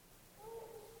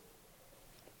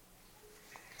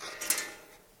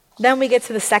 Then we get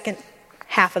to the second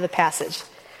half of the passage.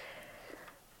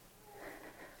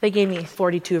 They gave me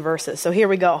 42 verses, so here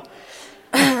we go.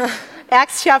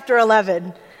 Acts chapter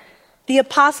 11. The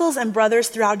apostles and brothers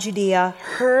throughout Judea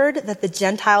heard that the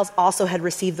Gentiles also had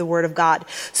received the word of God.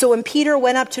 So when Peter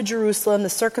went up to Jerusalem, the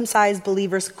circumcised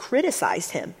believers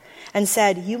criticized him and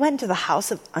said, "You went into the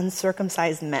house of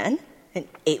uncircumcised men and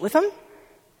ate with them?"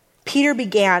 Peter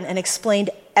began and explained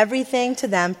everything to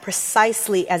them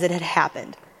precisely as it had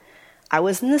happened. "I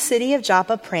was in the city of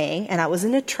Joppa praying, and I was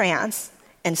in a trance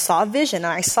and saw a vision.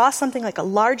 And I saw something like a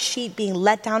large sheet being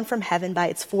let down from heaven by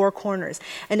its four corners.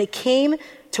 And it came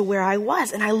to where I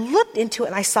was. And I looked into it,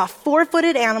 and I saw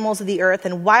four-footed animals of the earth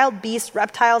and wild beasts,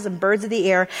 reptiles, and birds of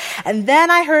the air. And then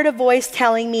I heard a voice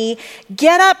telling me,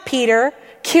 'Get up, Peter,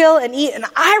 kill and eat.' And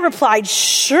I replied,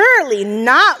 'Surely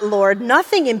not, Lord.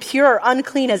 Nothing impure or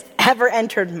unclean has ever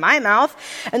entered my mouth.'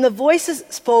 And the voices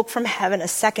spoke from heaven a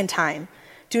second time,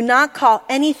 'Do not call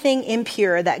anything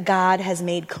impure that God has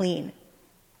made clean.'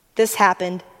 This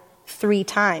happened 3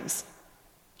 times.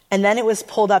 And then it was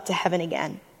pulled up to heaven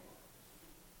again.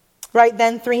 Right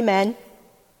then, 3 men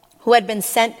who had been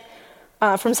sent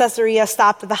from Caesarea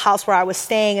stopped at the house where I was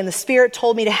staying, and the Spirit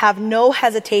told me to have no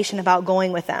hesitation about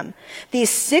going with them. These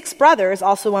 6 brothers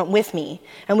also went with me,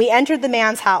 and we entered the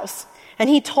man's house. And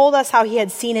he told us how he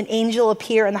had seen an angel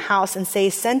appear in the house and say,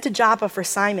 'Send to Joppa for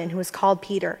Simon, who is called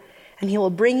Peter, and he will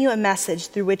bring you a message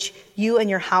through which you and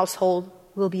your household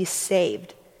will be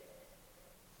saved.'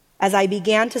 As I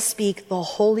began to speak, the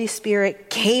Holy Spirit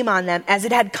came on them as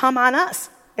it had come on us.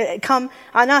 Come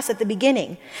on us at the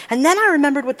beginning. And then I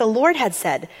remembered what the Lord had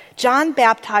said. 'John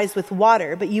baptized with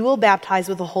water, but you will baptize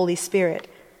with the Holy Spirit.'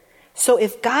 So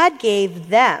if God gave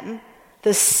them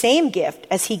the same gift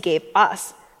as he gave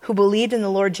us, who believed in the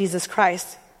Lord Jesus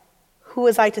Christ, who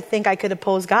was I to think I could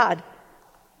oppose God?"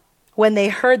 When they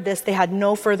heard this, they had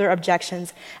no further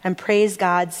objections and praised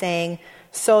God, saying,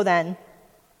 "So then,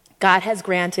 God has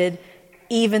granted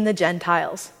even the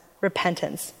Gentiles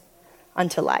repentance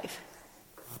unto life."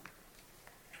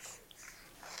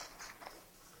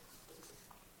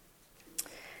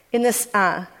 In this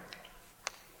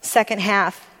second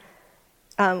half,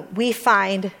 we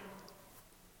find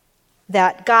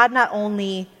that God not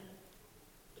only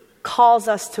calls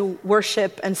us to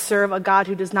worship and serve a God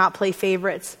who does not play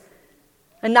favorites.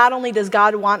 And not only does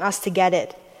God want us to get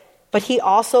it, but he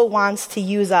also wants to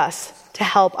use us to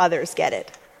help others get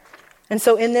it. And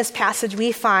so in this passage,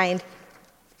 we find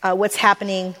what's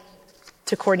happening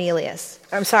to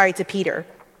to Peter.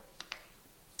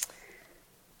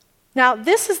 Now,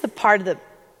 this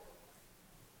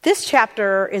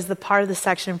chapter is the part of the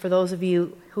section for those of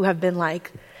you who have been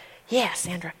like, yeah,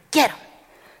 Sandra, get them.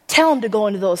 Tell them to go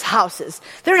into those houses.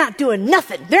 They're not doing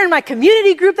nothing. They're in my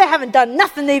community group. They haven't done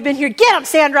nothing. They've been here. Get them,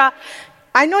 Sandra.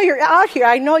 I know you're out here.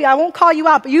 I know you. I won't call you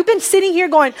out, but you've been sitting here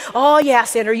going, oh yeah,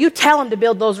 Sandra, you tell them to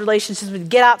build those relationships and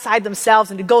get outside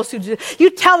themselves and to go through, you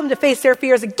tell them to face their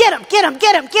fears and get them, get them,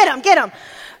 get them, get them, get them.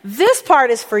 This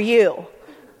part is for you.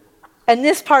 And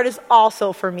this part is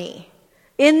also for me.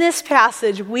 In this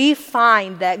passage, we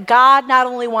find that God not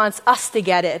only wants us to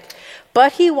get it,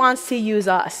 but he wants to use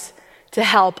us to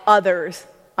help others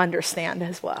understand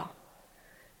as well.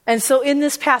 And so in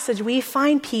this passage, we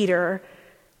find Peter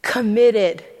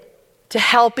committed to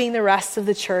helping the rest of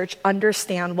the church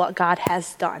understand what God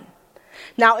has done.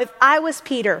 Now, if I was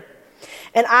Peter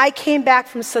and I came back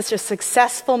from such a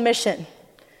successful mission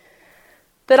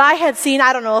that I had seen,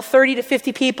 30 to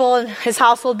 50 people in his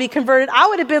household be converted, I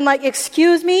would have been like,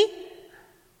 excuse me?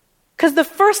 Because the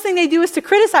first thing they do is to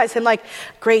criticize him, like,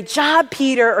 great job,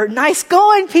 Peter, or nice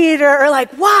going, Peter, or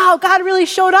like, wow, God really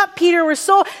showed up, Peter,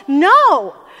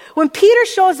 No. When Peter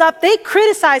shows up, they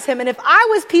criticize him, and if I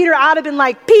was Peter, I'd have been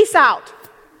like, peace out.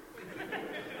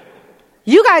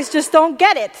 You guys just don't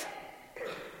get it.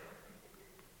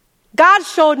 God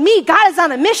showed me God is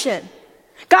on a mission.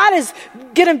 God is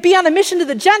going to be on a mission to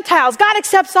the Gentiles. God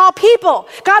accepts all people.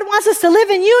 God wants us to live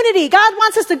in unity. God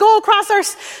wants us to go across our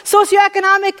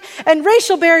socioeconomic and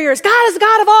racial barriers. God is the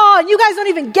God of all, and you guys don't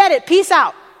even get it. Peace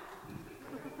out.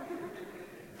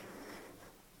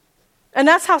 And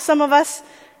that's how some of us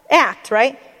act,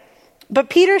 right? But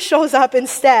Peter shows up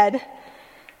instead,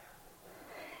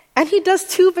 and he does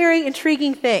two very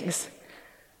intriguing things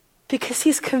because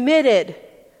he's committed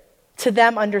to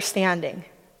them understanding.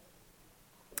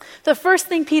 The first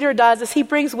thing Peter does is he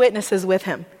brings witnesses with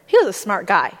him. He was a smart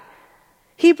guy.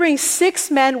 He brings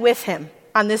 6 men with him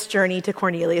on this journey to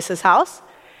Cornelius' house.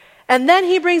 And then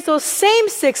he brings those same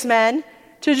 6 men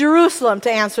to Jerusalem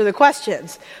to answer the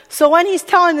questions. So when he's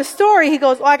telling the story, he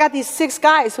goes, I got these 6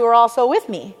 guys who are also with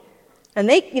me. And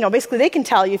they, basically they can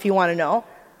tell you if you want to know.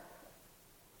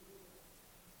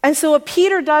 And so what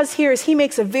Peter does here is he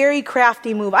makes a very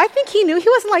crafty move. I think he knew. He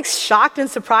wasn't like shocked and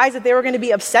surprised that they were going to be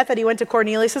upset that he went to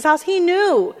Cornelius' house. He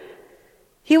knew.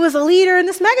 He was a leader in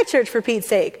this megachurch, for Pete's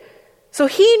sake. So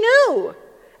he knew.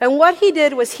 And what he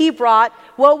did was he brought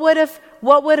what would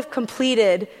have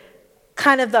completed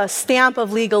kind of the stamp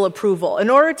of legal approval. In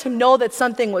order to know that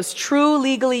something was true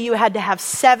legally, you had to have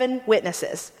 7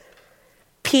 witnesses.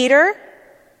 Peter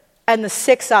and the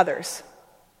 6 others.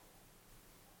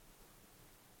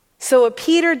 So what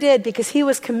Peter did, because he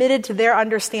was committed to their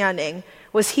understanding,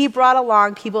 was he brought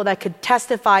along people that could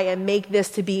testify and make this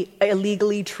to be a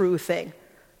legally true thing.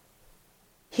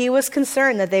 He was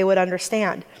concerned that they would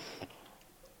understand.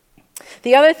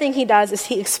 The other thing he does is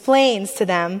he explains to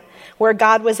them where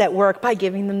God was at work by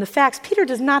giving them the facts. Peter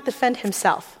does not defend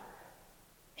himself.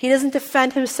 He doesn't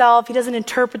defend himself. He doesn't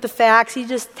interpret the facts. He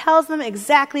just tells them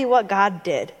exactly what God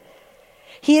did.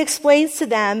 He explains to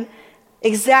them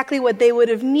exactly what they would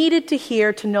have needed to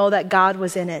hear to know that God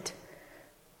was in it.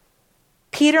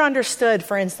 Peter understood,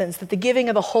 for instance, that the giving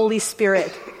of the Holy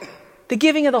Spirit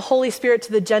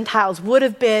to the Gentiles would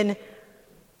have been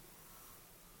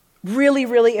really,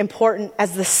 really important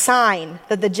as the sign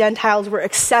that the Gentiles were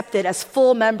accepted as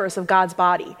full members of God's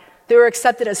body. They were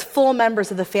accepted as full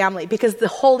members of the family because the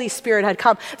Holy Spirit had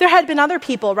come. There had been other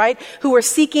people, right, who were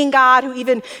seeking God, who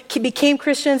even became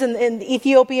Christians. And the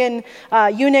Ethiopian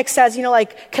eunuch says,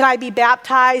 can I be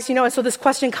baptized? And so this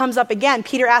question comes up again.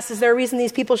 Peter asks, is there a reason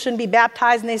these people shouldn't be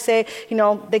baptized? And they say,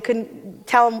 they couldn't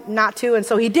tell him not to. And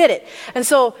so he did it. And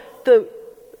so the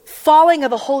falling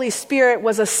of the Holy Spirit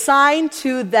was a sign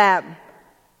to them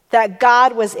that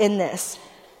God was in this.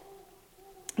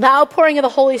 The outpouring of the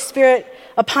Holy Spirit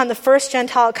upon the first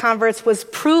Gentile converts was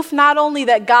proof not only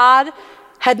that God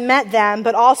had met them,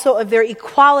 but also of their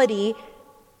equality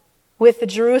with the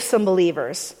Jerusalem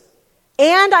believers.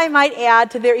 And I might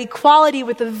add, to their equality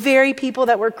with the very people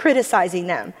that were criticizing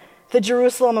them, the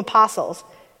Jerusalem apostles.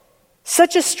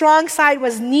 Such a strong sign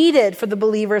was needed for the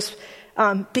believers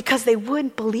because they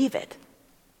wouldn't believe it.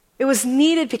 It was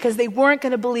needed because they weren't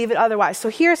going to believe it otherwise. So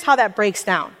here's how that breaks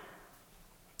down.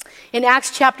 In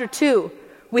Acts chapter 2,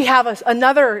 we have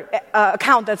another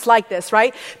account that's like this,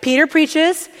 right? Peter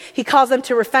preaches. He calls them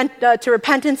to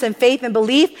repentance and faith and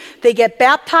belief. They get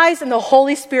baptized and the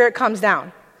Holy Spirit comes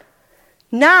down.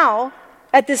 Now,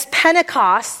 at this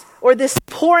Pentecost, or this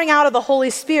pouring out of the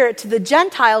Holy Spirit to the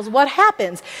Gentiles, what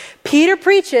happens? Peter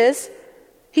preaches.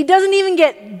 He doesn't even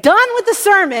get done with the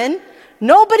sermon.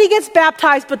 Nobody gets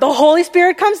baptized, but the Holy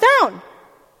Spirit comes down.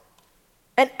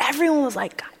 And everyone was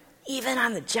like, God, even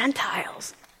on the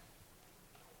Gentiles.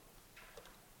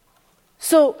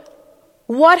 So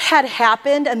what had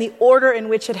happened and the order in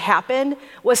which it happened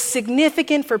was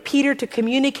significant for Peter to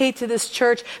communicate to this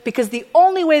church, because the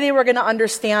only way they were going to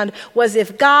understand was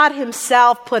if God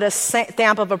himself put a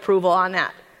stamp of approval on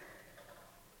that.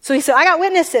 So he said, I got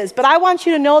witnesses, but I want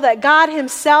you to know that God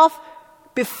himself,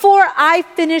 before I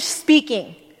finished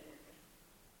speaking,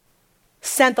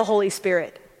 sent the Holy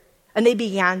Spirit. And they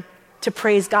began to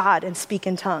praise God and speak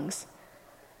in tongues.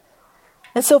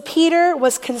 And so Peter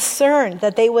was concerned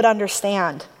that they would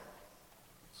understand.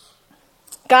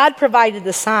 God provided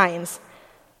the signs,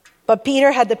 but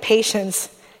Peter had the patience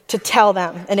to tell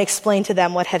them and explain to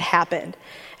them what had happened.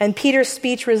 And Peter's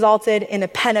speech resulted in a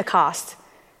Pentecost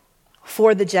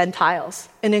for the Gentiles,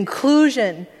 an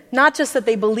inclusion, not just that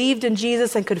they believed in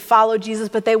Jesus and could follow Jesus,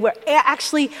 but they were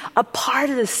actually a part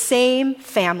of the same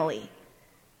family.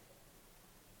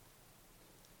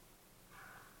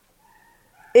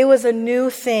 It was a new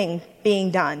thing being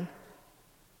done,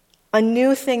 a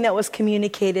new thing that was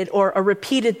communicated, or a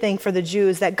repeated thing for the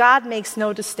Jews, that God makes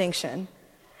no distinction.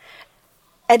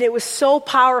 And it was so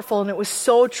powerful and it was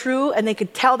so true, and they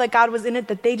could tell that God was in it,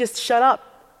 that they just shut up.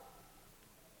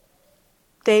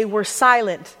 They were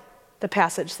silent, the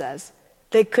passage says.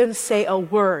 They couldn't say a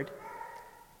word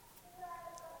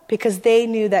because they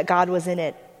knew that God was in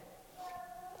it.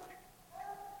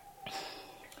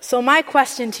 So my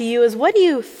question to you is, what do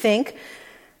you think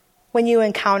when you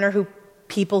encounter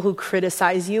people who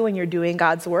criticize you when you're doing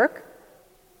God's work?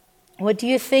 What do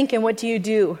you think and what do you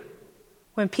do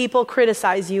when people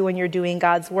criticize you when you're doing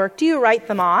God's work? Do you write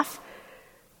them off?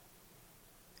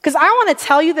 Because I want to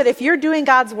tell you that if you're doing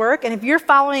God's work and if you're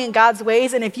following in God's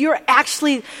ways and if you're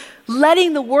actually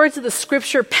letting the words of the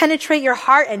scripture penetrate your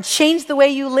heart and change the way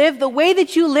you live, the way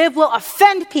that you live will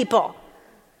offend people.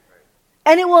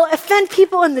 And it will offend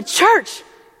people in the church.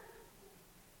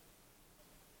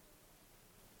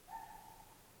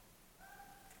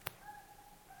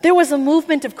 There was a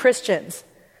movement of Christians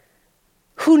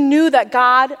who knew that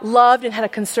God loved and had a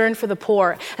concern for the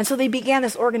poor. And so they began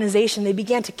this organization. They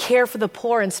began to care for the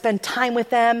poor and spend time with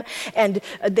them. And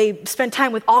they spent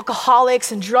time with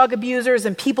alcoholics and drug abusers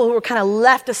and people who were kind of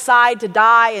left aside to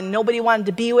die and nobody wanted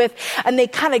to be with. And they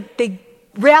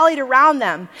rallied around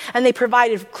them, and they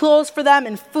provided clothes for them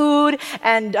and food,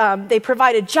 and they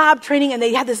provided job training, and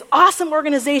they had this awesome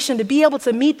organization to be able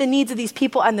to meet the needs of these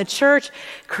people. And the church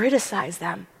criticized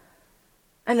them,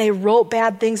 and they wrote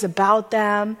bad things about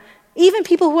them. Even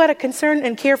people who had a concern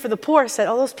and care for the poor said,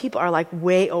 oh, those people are like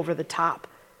way over the top.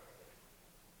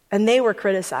 And they were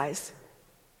criticized.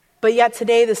 But yet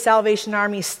today the Salvation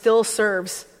Army still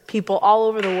serves people all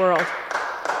over the world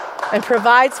and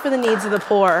provides for the needs of the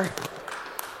poor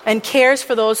and cares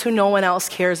for those who no one else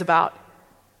cares about.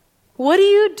 What do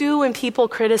you do when people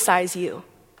criticize you?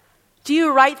 Do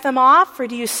you write them off, or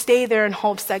do you stay there in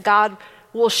hopes that God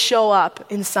will show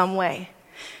up in some way?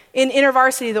 In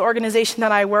InterVarsity, the organization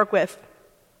that I work with,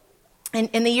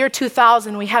 in the year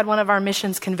 2000, we had one of our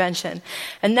missions convention.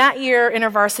 And that year,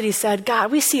 InterVarsity said,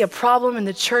 God, we see a problem in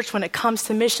the church when it comes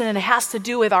to mission, and it has to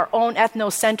do with our own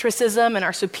ethnocentrism and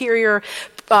our superior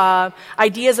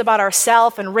ideas about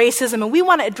ourselves and racism. And we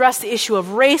want to address the issue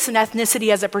of race and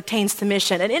ethnicity as it pertains to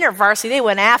mission. And InterVarsity, they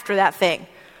went after that thing.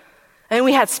 And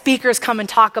we had speakers come and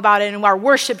talk about it, and our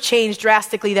worship changed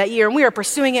drastically that year. And we were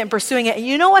pursuing it. And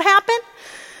you know what happened?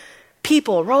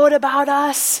 People wrote about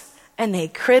us. And they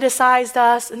criticized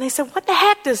us, and they said, what the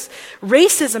heck does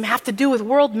racism have to do with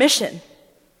world mission?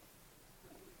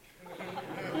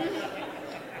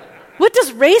 What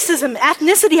does racism,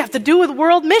 ethnicity have to do with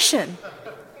world mission?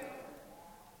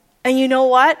 And you know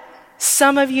what?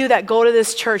 Some of you that go to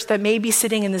this church that may be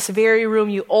sitting in this very room,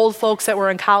 you old folks that were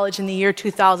in college in the year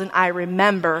 2000, I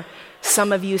remember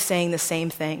some of you saying the same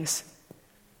things.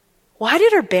 Why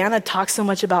did Urbana talk so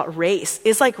much about race?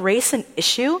 Is like race an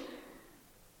issue?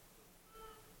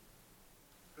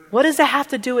 What does that have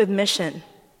to do with mission?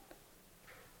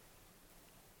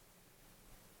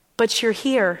 But you're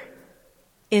here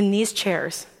in these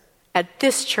chairs, at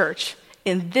this church,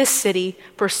 in this city,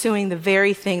 pursuing the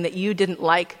very thing that you didn't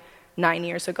like 9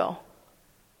 years ago.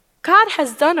 God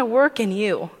has done a work in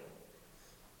you.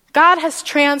 God has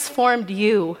transformed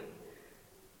you.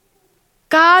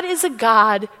 God is a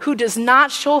God who does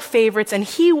not show favorites, and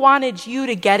he wanted you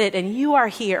to get it, and you are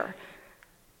here.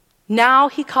 Now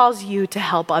he calls you to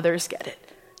help others get it.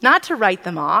 Not to write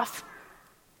them off,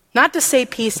 not to say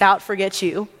peace out, forget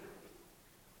you,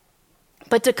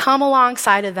 but to come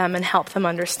alongside of them and help them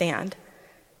understand.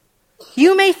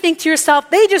 You may think to yourself,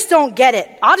 they just don't get it.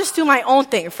 I'll just do my own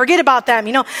thing. Forget about them.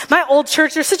 You know, my old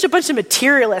church, they're such a bunch of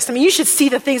materialists. I mean, you should see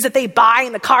the things that they buy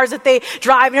and the cars that they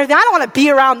drive and everything. I don't want to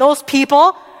be around those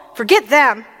people. Forget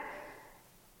them.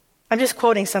 I'm just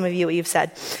quoting some of you, what you've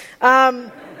said.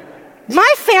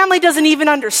 My family doesn't even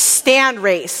understand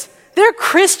race. They're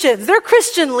Christians. They're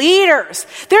Christian leaders.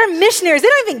 They're missionaries. They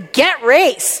don't even get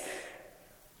race.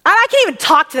 I can't even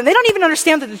talk to them. They don't even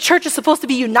understand that the church is supposed to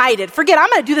be united. Forget, I'm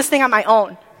going to do this thing on my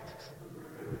own.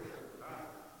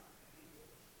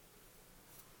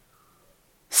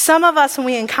 Some of us, when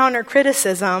we encounter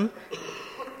criticism,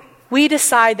 we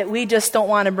decide that we just don't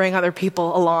want to bring other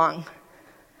people along.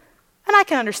 And I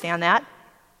can understand that.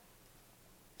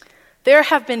 There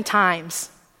have been times,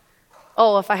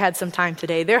 if I had some time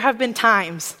today, there have been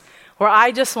times where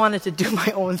I just wanted to do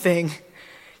my own thing.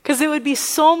 Because it would be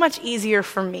so much easier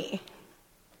for me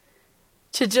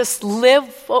to just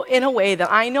live in a way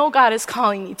that I know God is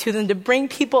calling me to than to bring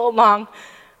people along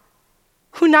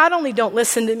who not only don't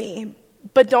listen to me,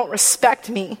 but don't respect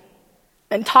me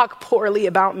and talk poorly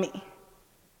about me.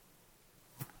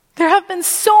 There have been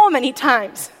so many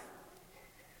times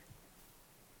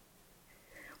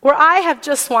where I have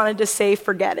just wanted to say,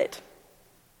 forget it.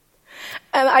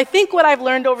 And I think what I've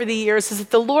learned over the years is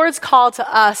that the Lord's call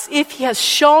to us, if he has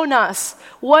shown us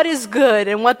what is good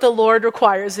and what the Lord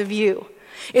requires of you,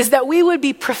 is that we would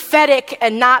be prophetic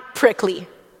and not prickly.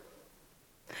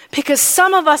 Because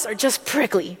some of us are just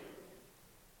prickly.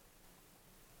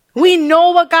 We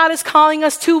know what God is calling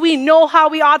us to. We know how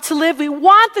we ought to live. We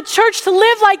want the church to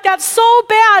live like that so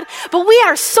bad, but we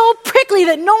are so prickly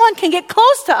that no one can get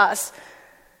close to us.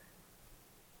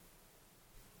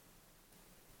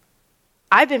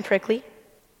 I've been prickly.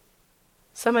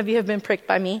 Some of you have been pricked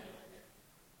by me.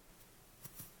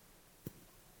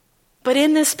 But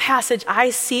in this passage, I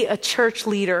see a church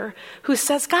leader who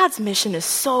says, God's mission is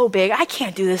so big, I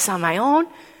can't do this on my own.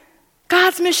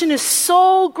 God's mission is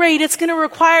so great, it's going to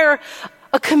require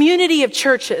a community of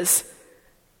churches.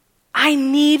 I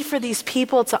need for these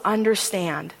people to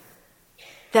understand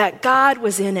that God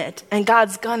was in it, and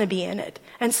God's going to be in it.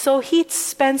 And so he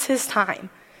spends his time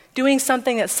doing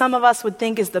something that some of us would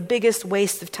think is the biggest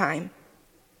waste of time.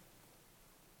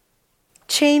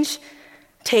 Change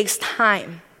takes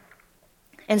time.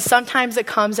 And sometimes it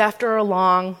comes after a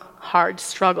long, hard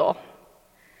struggle.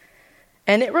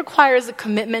 And it requires a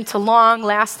commitment to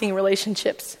long-lasting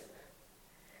relationships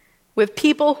with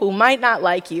people who might not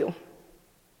like you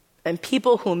and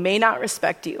people who may not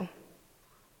respect you.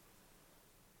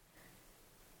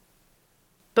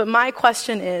 But my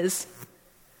question is,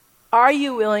 are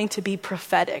you willing to be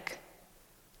prophetic?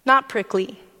 Not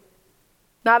prickly,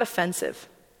 not offensive,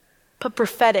 but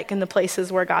prophetic in the places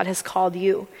where God has called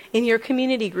you, in your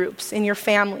community groups, in your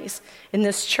families, in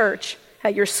this church,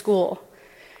 at your school.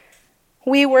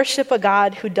 We worship a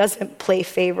God who doesn't play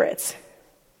favorites.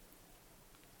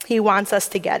 He wants us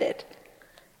to get it,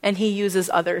 and he uses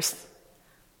others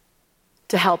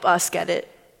to help us get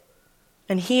it.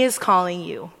 And he is calling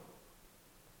you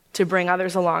to bring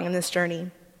others along in this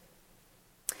journey.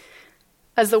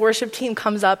 As the worship team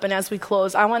comes up and as we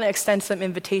close, I want to extend some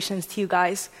invitations to you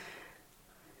guys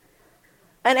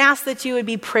and ask that you would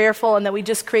be prayerful and that we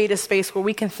just create a space where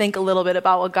we can think a little bit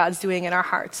about what God's doing in our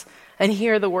hearts and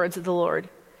hear the words of the Lord.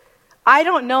 I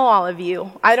don't know all of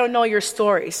you. I don't know your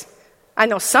stories. I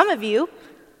know some of you,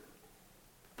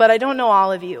 but I don't know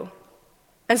all of you.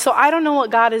 And so I don't know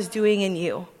what God is doing in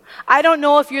you. I don't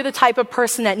know if you're the type of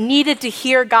person that needed to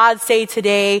hear God say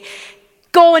today,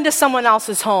 go into someone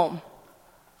else's home.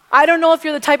 I don't know if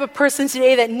you're the type of person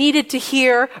today that needed to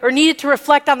hear or needed to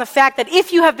reflect on the fact that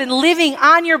if you have been living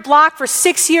on your block for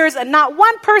 6 years and not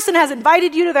one person has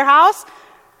invited you to their house,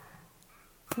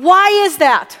 why is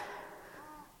that?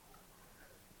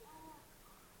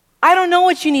 I don't know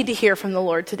what you need to hear from the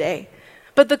Lord today.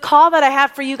 But the call that I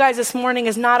have for you guys this morning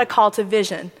is not a call to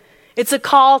vision. It's a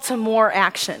call to more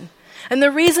action. And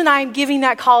the reason I'm giving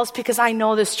that call is because I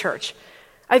know this church.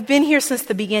 I've been here since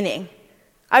the beginning.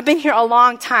 I've been here a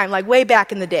long time, like way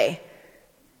back in the day.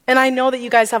 And I know that you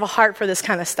guys have a heart for this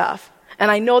kind of stuff. And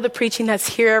I know the preaching that's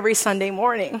here every Sunday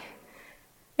morning.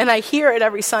 And I hear it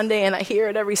every Sunday, and I hear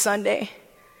it every Sunday.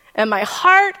 And my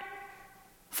heart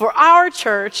for our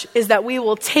church is that we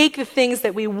will take the things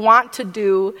that we want to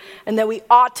do and that we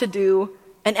ought to do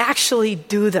and actually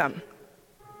do them.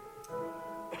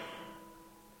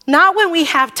 Not when we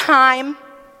have time,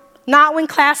 not when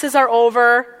classes are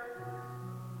over,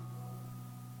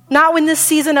 not when this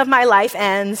season of my life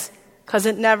ends, because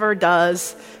it never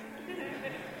does.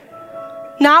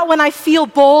 Not when I feel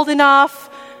bold enough,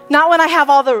 not when I have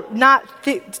all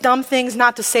the dumb things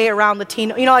not to say around the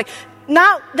teen,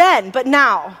 not then, but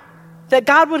now. That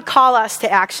God would call us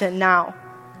to action now.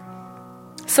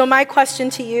 So my question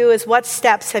to you is, what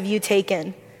steps have you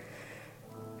taken?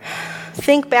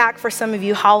 Think back for some of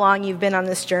you how long you've been on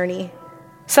this journey.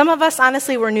 Some of us,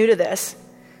 honestly, we're new to this.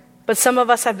 But some of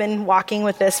us have been walking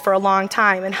with this for a long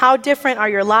time. And how different are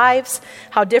your lives?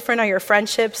 How different are your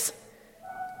friendships?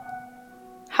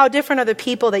 How different are the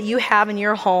people that you have in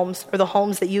your homes or the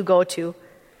homes that you go to?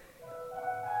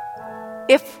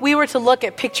 If we were to look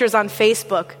at pictures on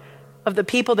Facebook of the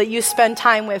people that you spend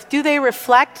time with, do they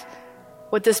reflect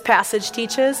what this passage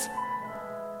teaches?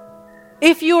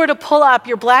 If you were to pull up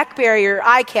your BlackBerry or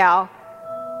iCal,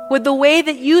 would the way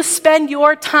that you spend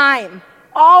your time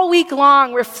all week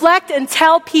long reflect and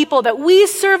tell people that we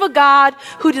serve a God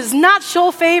who does not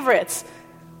show favorites?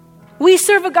 We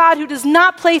serve a God who does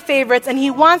not play favorites, and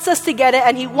he wants us to get it,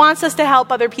 and he wants us to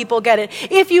help other people get it.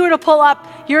 If you were to pull up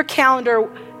your calendar,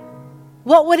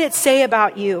 what would it say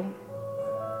about you?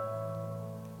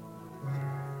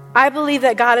 I believe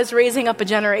that God is raising up a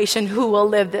generation who will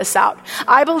live this out.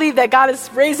 I believe that God is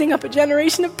raising up a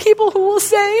generation of people who will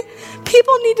say,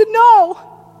 people need to know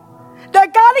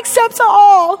that God accepts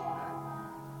all.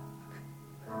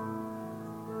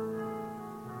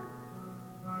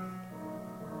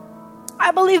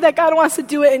 I believe that God wants to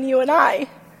do it in you and I.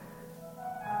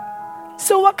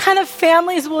 So what kind of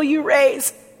families will you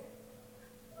raise?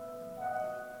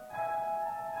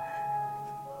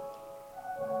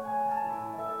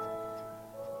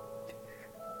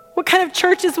 What kind of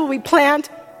churches will we plant?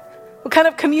 What kind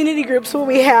of community groups will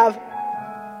we have?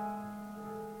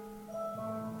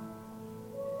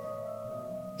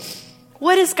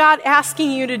 What is God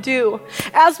asking you to do?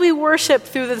 As we worship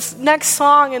through this next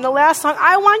song and the last song,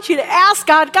 I want you to ask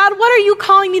God, God, what are you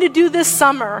calling me to do this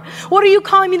summer? What are you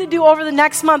calling me to do over the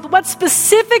next month? What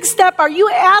specific step are you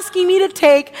asking me to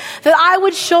take that I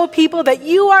would show people that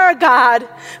you are a God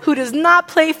who does not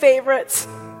play favorites,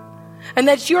 and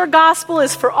that your gospel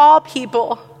is for all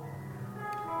people,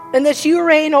 and that you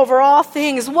reign over all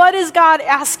things? What is God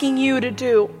asking you to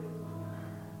do?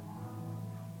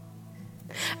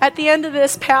 At the end of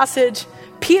this passage,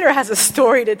 Peter has a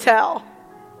story to tell.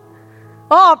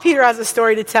 Oh, Peter has a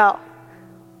story to tell.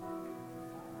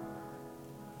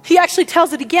 He actually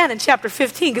tells it again in chapter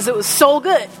 15 because it was so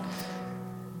good.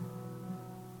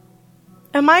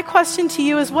 And my question to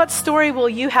you is, what story will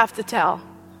you have to tell?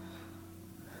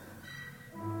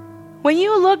 When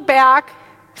you look back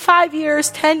 5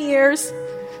 years, 10 years,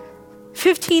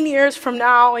 15 years from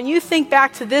now, and you think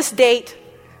back to this date,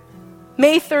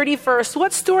 May 31st,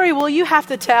 what story will you have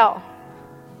to tell?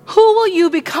 Who will you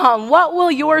become? What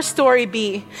will your story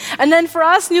be? And then for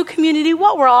us, New Community,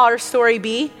 what will our story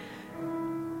be?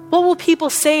 What will people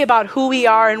say about who we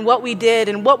are and what we did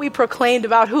and what we proclaimed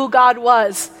about who God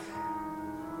was?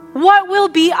 What will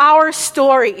be our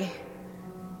story?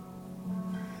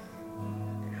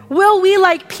 Will we,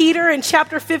 like Peter in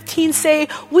chapter 15, say,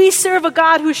 we serve a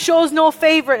God who shows no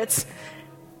favorites,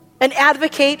 and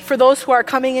advocate for those who are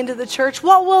coming into the church?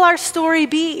 What will our story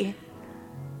be?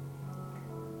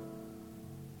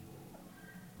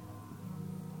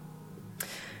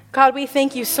 God, we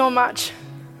thank you so much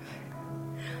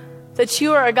that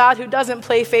you are a God who doesn't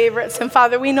play favorites. And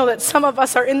Father, we know that some of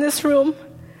us are in this room.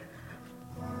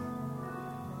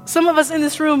 Some of us in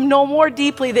this room know more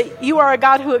deeply that you are a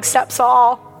God who accepts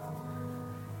all.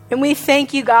 And we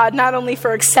thank you, God, not only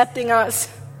for accepting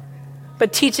us,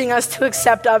 but teaching us to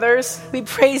accept others. We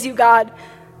praise you, God,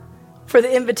 for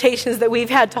the invitations that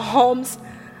we've had to homes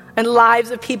and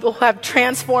lives of people who have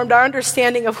transformed our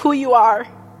understanding of who you are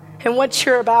and what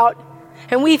you're about.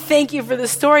 And we thank you for the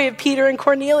story of Peter and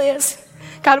Cornelius.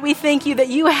 God, we thank you that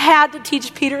you had to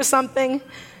teach Peter something,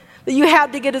 that you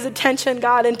had to get his attention,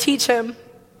 God, and teach him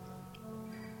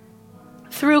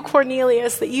through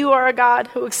Cornelius that you are a God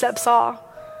who accepts all.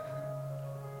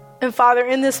 And Father,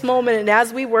 in this moment and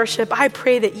as we worship, I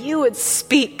pray that you would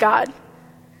speak, God.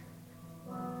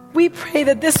 We pray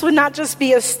that this would not just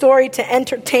be a story to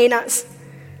entertain us,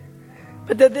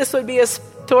 but that this would be a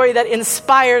story that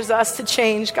inspires us to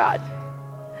change, God,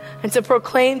 and to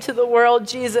proclaim to the world,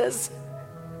 Jesus,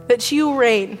 that you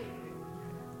reign.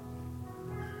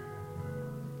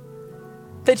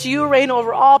 That you reign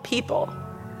over all people.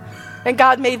 And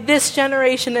God, may this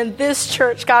generation and this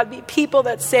church, God, be people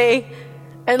that say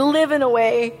and live in a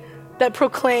way that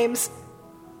proclaims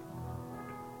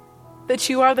that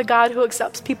you are the God who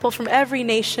accepts people from every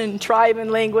nation, tribe,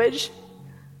 and language.